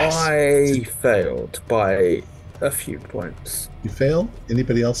success. I failed by a few points. You fail?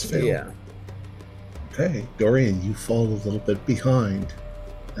 Anybody else fail? Yeah. Okay, Dorian, you fall a little bit behind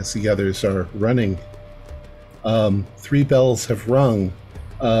as the others are running. 3 bells have rung.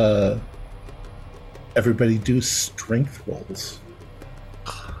 Everybody do strength rolls.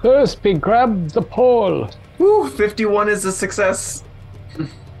 Thirsty, grab the pole. Woo, 51 is a success.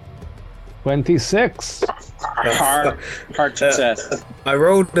 26. Hard success. I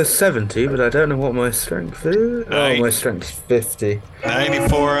rolled a 70, but I don't know what my strength is. Nice. Oh, my strength is 50.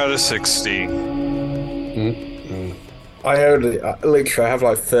 94 out of 60. I literally have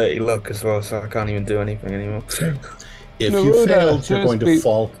like 30 luck as well, so I can't even do anything anymore. If No, you failed, you're going to Thirsty.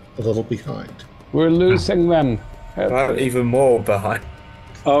 fall a little behind. We're losing them. I'm even more behind.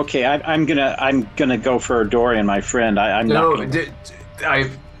 Okay, I'm gonna go for Dorian, my friend. I'm No, not.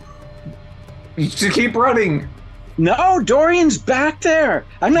 you should keep running. No, Dorian's back there.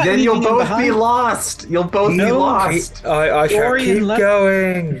 I'm not. Then you'll leaving him both behind. be lost. You'll both be No, lost. I shall Dorian keep left-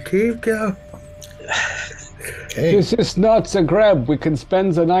 going. Keep going. Okay. This is not Zagreb. We can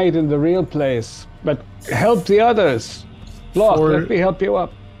spend the night in the real place, but help the others. Block, let me help you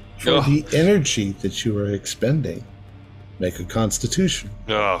up. For the energy that you are expending, make a constitution.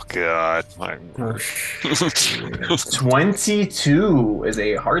 Oh, God. 22 is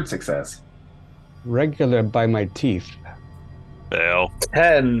a hard success. Regular by my teeth. Fail.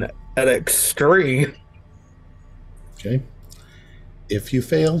 10 at extreme. Okay. If you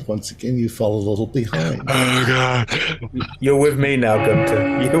fail, once again, you fall a little behind. Oh, God. You're with me now,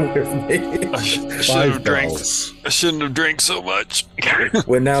 Gunter. You're with me. I shouldn't 5 have drank. bells. I shouldn't have drank so much.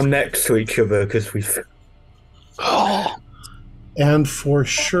 We're now next to each other because we. Oh. And for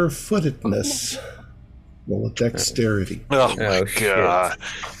sure-footedness, roll a dexterity. Oh, my Oh, shit. God.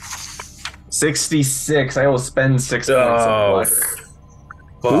 66. I will spend 6 points of luck.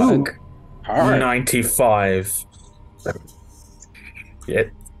 Fuck. Hard. 95. Yeah.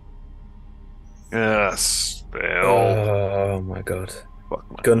 Yes. Fail. Oh my god. Fuck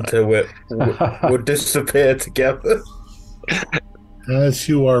my Gunter, we'll disappear together. As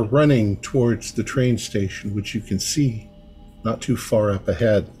you are running towards the train station, which you can see not too far up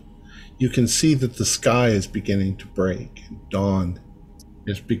ahead, you can see that the sky is beginning to break and dawn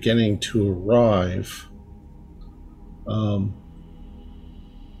is beginning to arrive.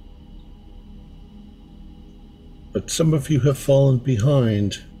 But some of you have fallen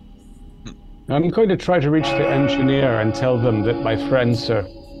behind. I'm going to try to reach the engineer and tell them that my friends are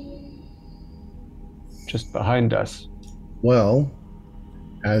just behind us. Well,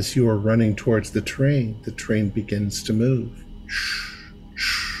 as you are running towards the train begins to move.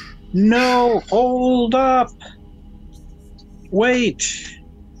 No, hold up. Wait.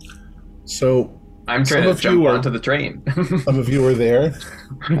 So I'm trying to jump onto the train. some of you are there.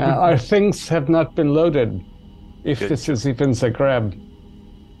 Our things have not been loaded. If this is even Zagreb.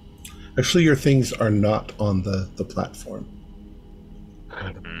 Actually, your things are not on the platform.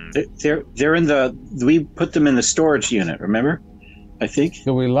 They're in the. We put them in the storage unit. Remember? I think.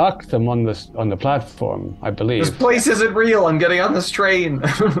 So we locked them on the platform, I believe. This place isn't real. I'm getting on this train.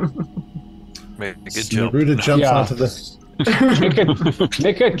 Make a good jump. Naruto jumps Yeah. onto the...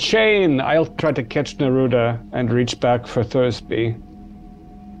 Make a chain. I'll try to catch Neruda and reach back for Thursby.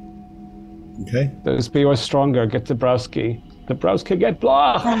 Okay. Thursby or stronger, get Dabrowski. Dabrowski, get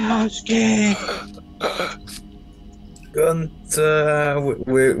blocked. Gunter,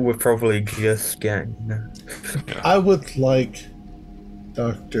 we're probably just getting. I would like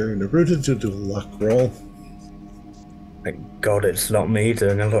Dr. Naruto to do a luck roll. Thank God it's not me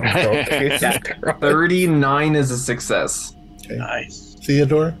doing a lot of talking. 39 is a success. Okay. Nice.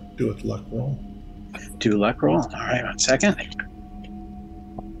 Theodore, do a luck roll. Do luck roll. All right, 1 second.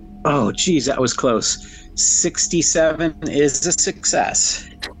 Oh, geez, that was close. 67 is a success.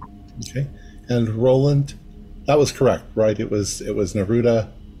 Okay. And Roland, that was correct, right? It was Naruto,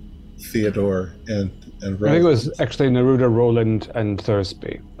 Theodore, and Roland. I think it was actually Neruda, Roland, and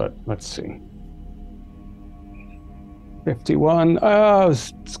Thursby, but let's see. 51. Oh,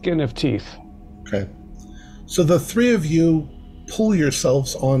 skin of teeth. Okay. So the three of you pull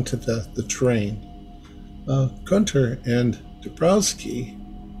yourselves onto the train. Gunter and Dabrowski,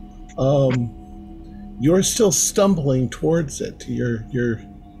 you're still stumbling towards it. You're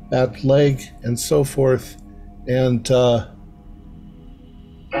at leg and so forth, and 7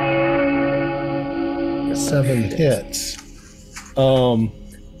 hits.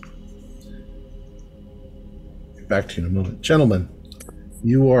 Back to you in a moment. Gentlemen,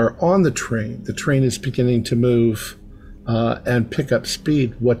 you are on the train. The train is beginning to move and pick up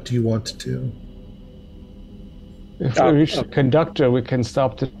speed. What do you want to do? If we reach the conductor, we can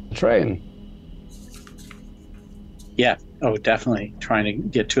stop the train. Yeah. Oh, definitely. Trying to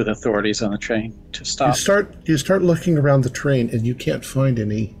get to the authorities on the train to stop. You start looking around the train, and you can't find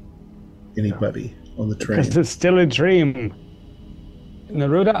anybody on the train. Because it's still a dream.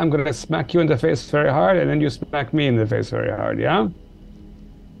 Neruda, I'm going to smack you in the face very hard, and then you smack me in the face very hard, yeah?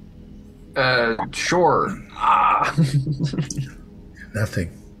 Sure. Nothing.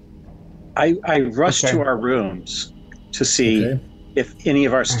 I rush to our rooms to see if any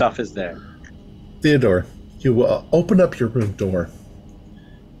of our stuff is there. Theodore, you open up your room door.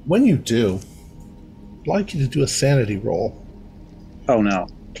 When you do, I'd like you to do a sanity roll. Oh no.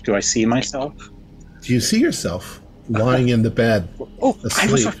 Do I see myself? Do you see yourself lying in the bed,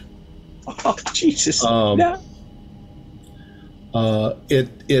 asleep? Oh, Jesus. No.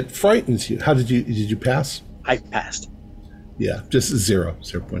 It frightens you. How did you pass? I passed. Yeah, just 0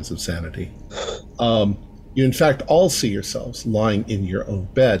 points of sanity. You in fact all see yourselves lying in your own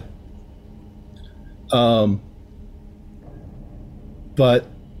bed. But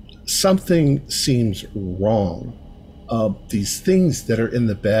something seems wrong. These things that are in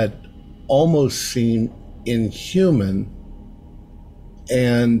the bed almost seem inhuman,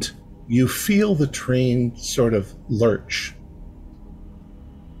 and you feel the train sort of lurch.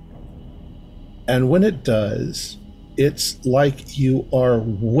 And when it does, it's like you are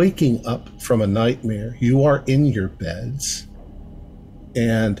waking up from a nightmare. You are in your beds,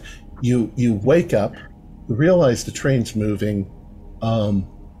 and you wake up, you realize the train's moving.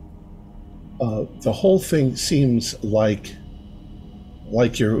 The whole thing seems like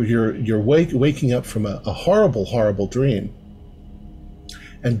you're waking up from a horrible dream.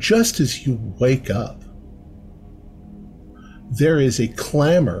 And just as you wake up, there is a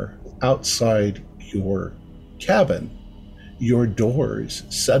clamor outside your cabin. Your doors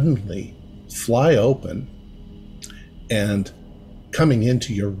suddenly fly open, and coming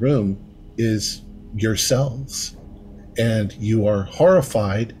into your room is yourselves. And you are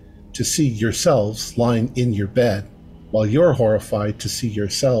horrified to see yourselves lying in your bed, while you're horrified to see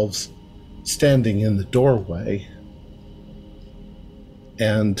yourselves standing in the doorway.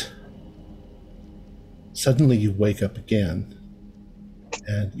 And suddenly you wake up again,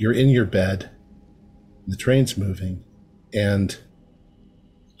 and you're in your bed, the train's moving, and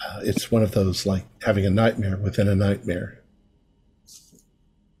it's one of those like having a nightmare within a nightmare.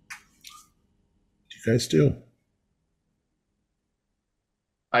 What do you guys do?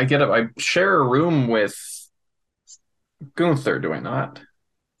 I get up. I share a room with Gunther, do I not?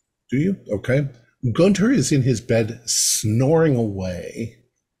 Do you? Okay. Gunter is in his bed snoring away.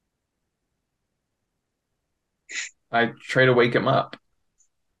 I try to wake him up.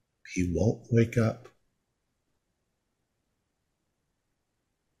 He won't wake up.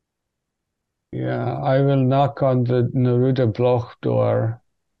 Yeah, I will knock on the Neruda Bloch door.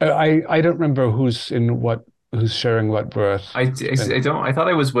 I don't remember who's sharing what berth. I don't. I thought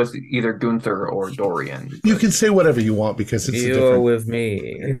I was with either Gunther or Dorian. You can say whatever you want because it's a You're different with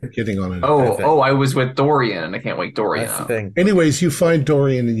me. getting on it. I was with Dorian, and I can't wake Dorian I up. think. Anyways, you find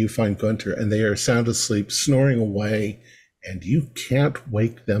Dorian and you find Gunter, and they are sound asleep, snoring away, and you can't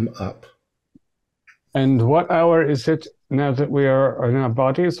wake them up. And what hour is it now that we are in our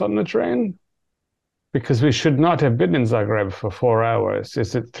bodies on the train? Because we should not have been in Zagreb for 4 hours.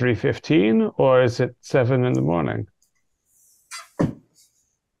 Is it 3:15 or is it 7 in the morning?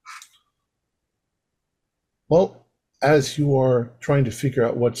 Well, as you are trying to figure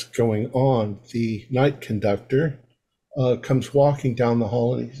out what's going on, the night conductor comes walking down the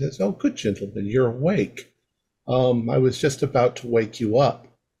hall, and he says, "Oh, good gentlemen, you're awake. I was just about to wake you up."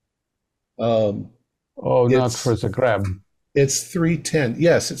 Not for Zagreb. It's 3:10.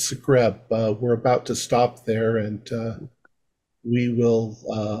 Yes, it's Zagreb. We're about to stop there, and we will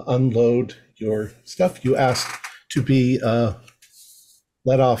unload your stuff. You asked to be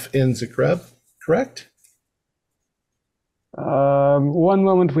let off in Zagreb, correct? One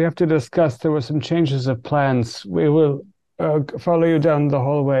moment, we have to discuss. There were some changes of plans. We will follow you down the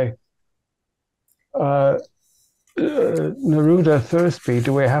hallway. Neruda, Thursby,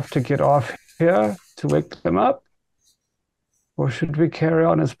 do we have to get off here to wake them up? Or should we carry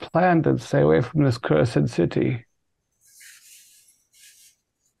on as planned and stay away from this cursed city?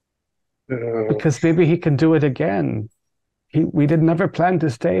 Because maybe he can do it again. We did never plan to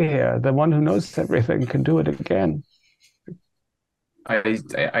stay here. The one who knows everything can do it again. I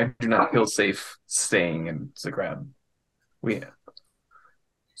do not feel safe staying in Zagreb.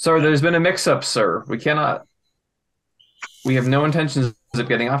 Sir, there's been a mix-up, sir. We have no intentions of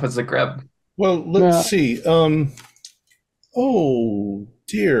getting off at Zagreb. Well, let's see. Oh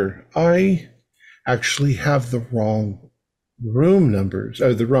dear, I actually have the wrong room numbers,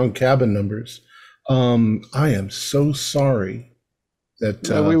 or the wrong cabin numbers. I am so sorry that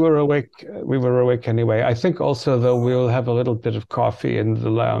we were awake. We were awake anyway. I think also though we'll have a little bit of coffee in the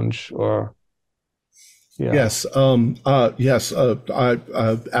lounge, or yeah. Yes,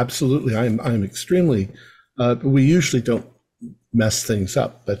 absolutely. I'm extremely. We usually don't mess things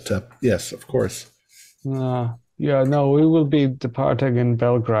up, but yes, of course. Yeah, no, we will be departing in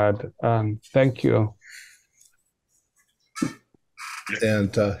Belgrade. Thank you.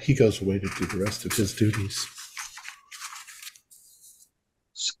 And he goes away to do the rest of his duties.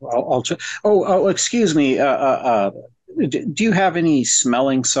 So I'll excuse me. Do you have any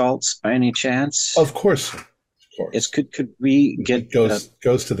smelling salts by any chance? Of course. Could we get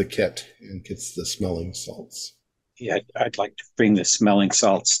goes to the kit and gets the smelling salts. Yeah, I'd like to bring the smelling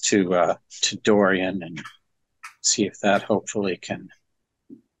salts to Dorian and see if that hopefully can.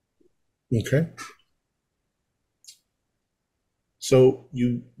 Okay. So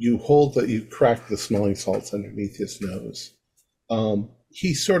you crack the smelling salts underneath his nose.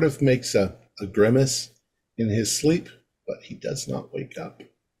 He sort of makes a grimace in his sleep, but he does not wake up.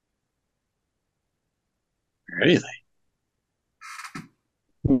 Really?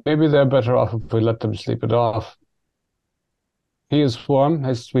 Maybe they're better off if we let them sleep it off. He is warm.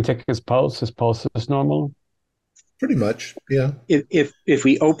 As we take his pulse is normal. Pretty much, yeah. If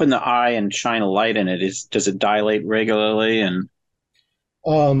we open the eye and shine a light in it, does it dilate regularly? And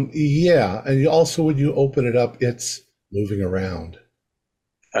Yeah, and also when you open it up, it's moving around.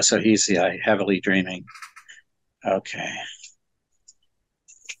 so he's heavily dreaming. Okay.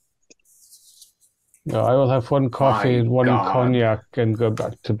 No, I will have one coffee and one cognac and go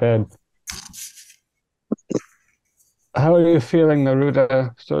back to bed. How are you feeling,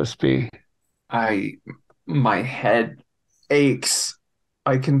 Neruda, so to speak? My head aches.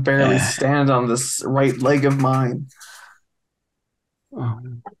 I can barely stand on this right leg of mine.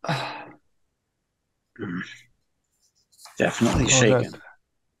 Definitely shaken,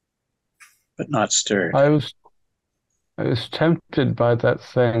 but not stirred. I was tempted by that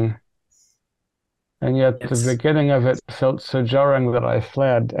thing, and yet the beginning of it felt so jarring that I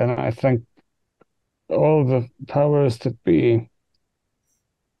fled, and I think all the powers that be.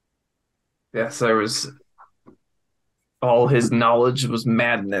 Yes, there was. All his knowledge was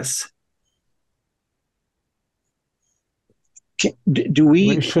madness. Do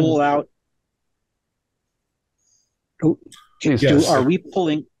we pull out? Yes. Are we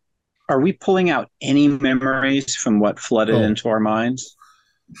pulling out any memories from what flooded into our minds?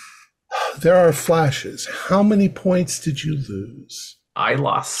 There are flashes. How many points did you lose? I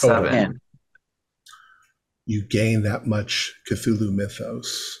lost 7. You gain that much Cthulhu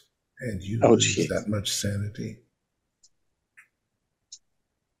mythos, and you lose that much sanity.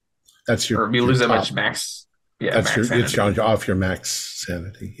 That's your. Or you lose that much max. Yeah, that's it's off your max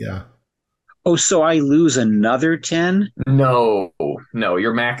sanity. Yeah. Oh, so I lose another 10? No.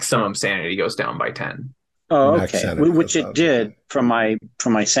 Your maximum sanity goes down by 10. Oh, okay. Which it did from my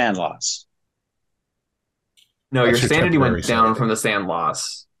sand loss. No, your sanity went down from the sand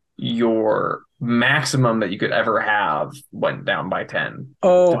loss. Your maximum that you could ever have went down by 10.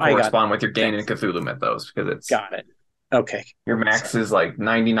 Oh, to correspond with your gain in Cthulhu mythos, because it's got it. Okay. Your max is like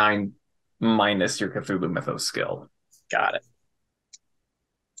 99 minus your Cthulhu mythos skill. Got it.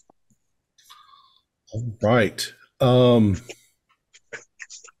 All right.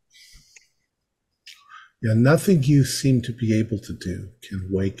 Yeah, nothing you seem to be able to do can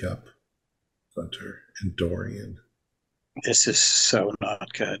wake up Hunter and Dorian. This is so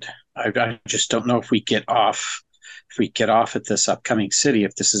not good. I just don't know if we get off. If we get off at this upcoming city,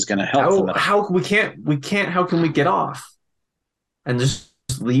 if this is going to help them. How we can't. How can we get off and just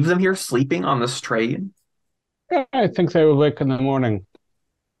leave them here sleeping on this train? I think they will wake in the morning.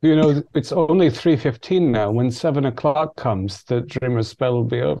 You know, it's only 3:15 now. When 7 o'clock comes, the dreamer's spell will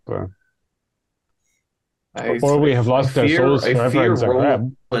be over. Or we have lost our souls forever in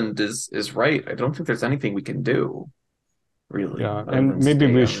Zagreb. Roland is right. I don't think there's anything we can do, really. Yeah, and maybe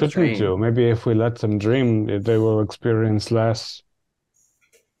we shouldn't do. Maybe if we let them dream, they will experience less.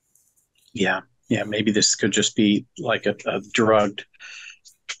 Yeah, maybe this could just be like a drugged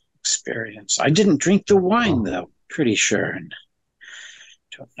experience. I didn't drink the wine, though. Pretty sure. And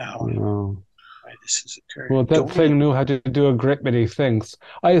don't know why this is occurring. Well, that thing knew how to do a great many things.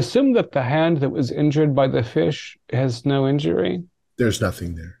 I assume that the hand that was injured by the fish has no injury. There's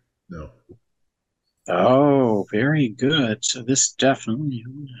nothing there. No. Oh, very good. So this definitely.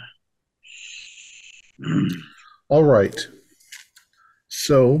 All right.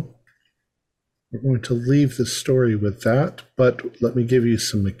 So we're going to leave the story with that, but let me give you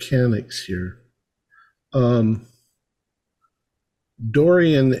some mechanics here.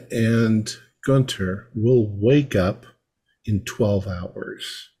 Dorian and Gunter will wake up in 12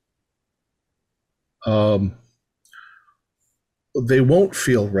 hours. They won't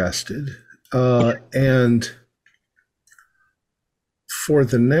feel rested. And for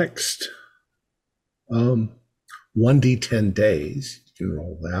the next 1d10 days, you can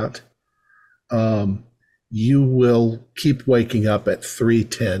roll that, you will keep waking up at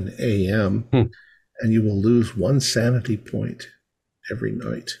 3:10 a.m. And you will lose 1 sanity point every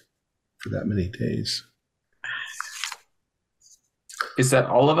night for that many days. Is that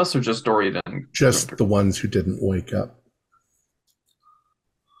all of us or just Dorian and just Gunter? The ones who didn't wake up.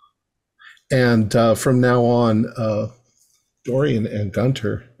 And from now on, Dorian and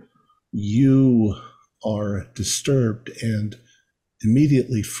Gunter, you are disturbed and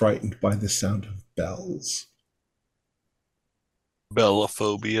immediately frightened by the sound of bells.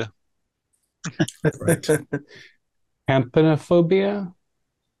 Bellophobia. Right. Campanophobia?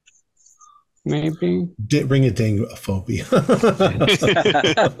 maybe. Ring-a-ding-phobia.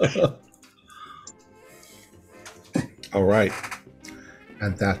 All right.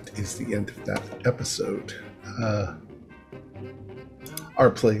 And that is the end of that episode. Our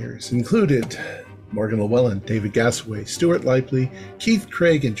players included Morgan Llewellyn, David Gassaway, Stuart Lively, Keith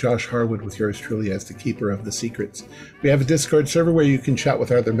Craig, and Josh Harwood, with yours truly as the keeper of the secrets. We have a Discord server where you can chat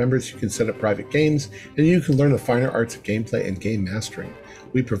with other members, you can set up private games, and you can learn the finer arts of gameplay and game mastering.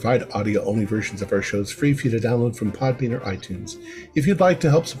 We provide audio-only versions of our shows free for you to download from Podbean or iTunes. If you'd like to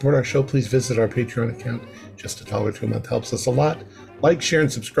help support our show, please visit our Patreon account. Just $1 a month helps us a lot. Like, share,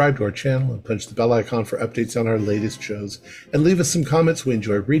 and subscribe to our channel, and punch the bell icon for updates on our latest shows. And leave us some comments. We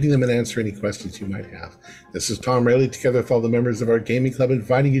enjoy reading them and answer any questions you might have. This is Tom Rayleigh, together with all the members of our gaming club,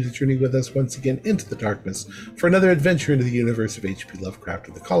 inviting you to journey with us once again into the darkness for another adventure into the universe of H.P. Lovecraft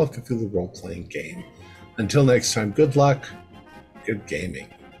and the Call of Cthulhu role-playing game. Until next time, good luck, good gaming.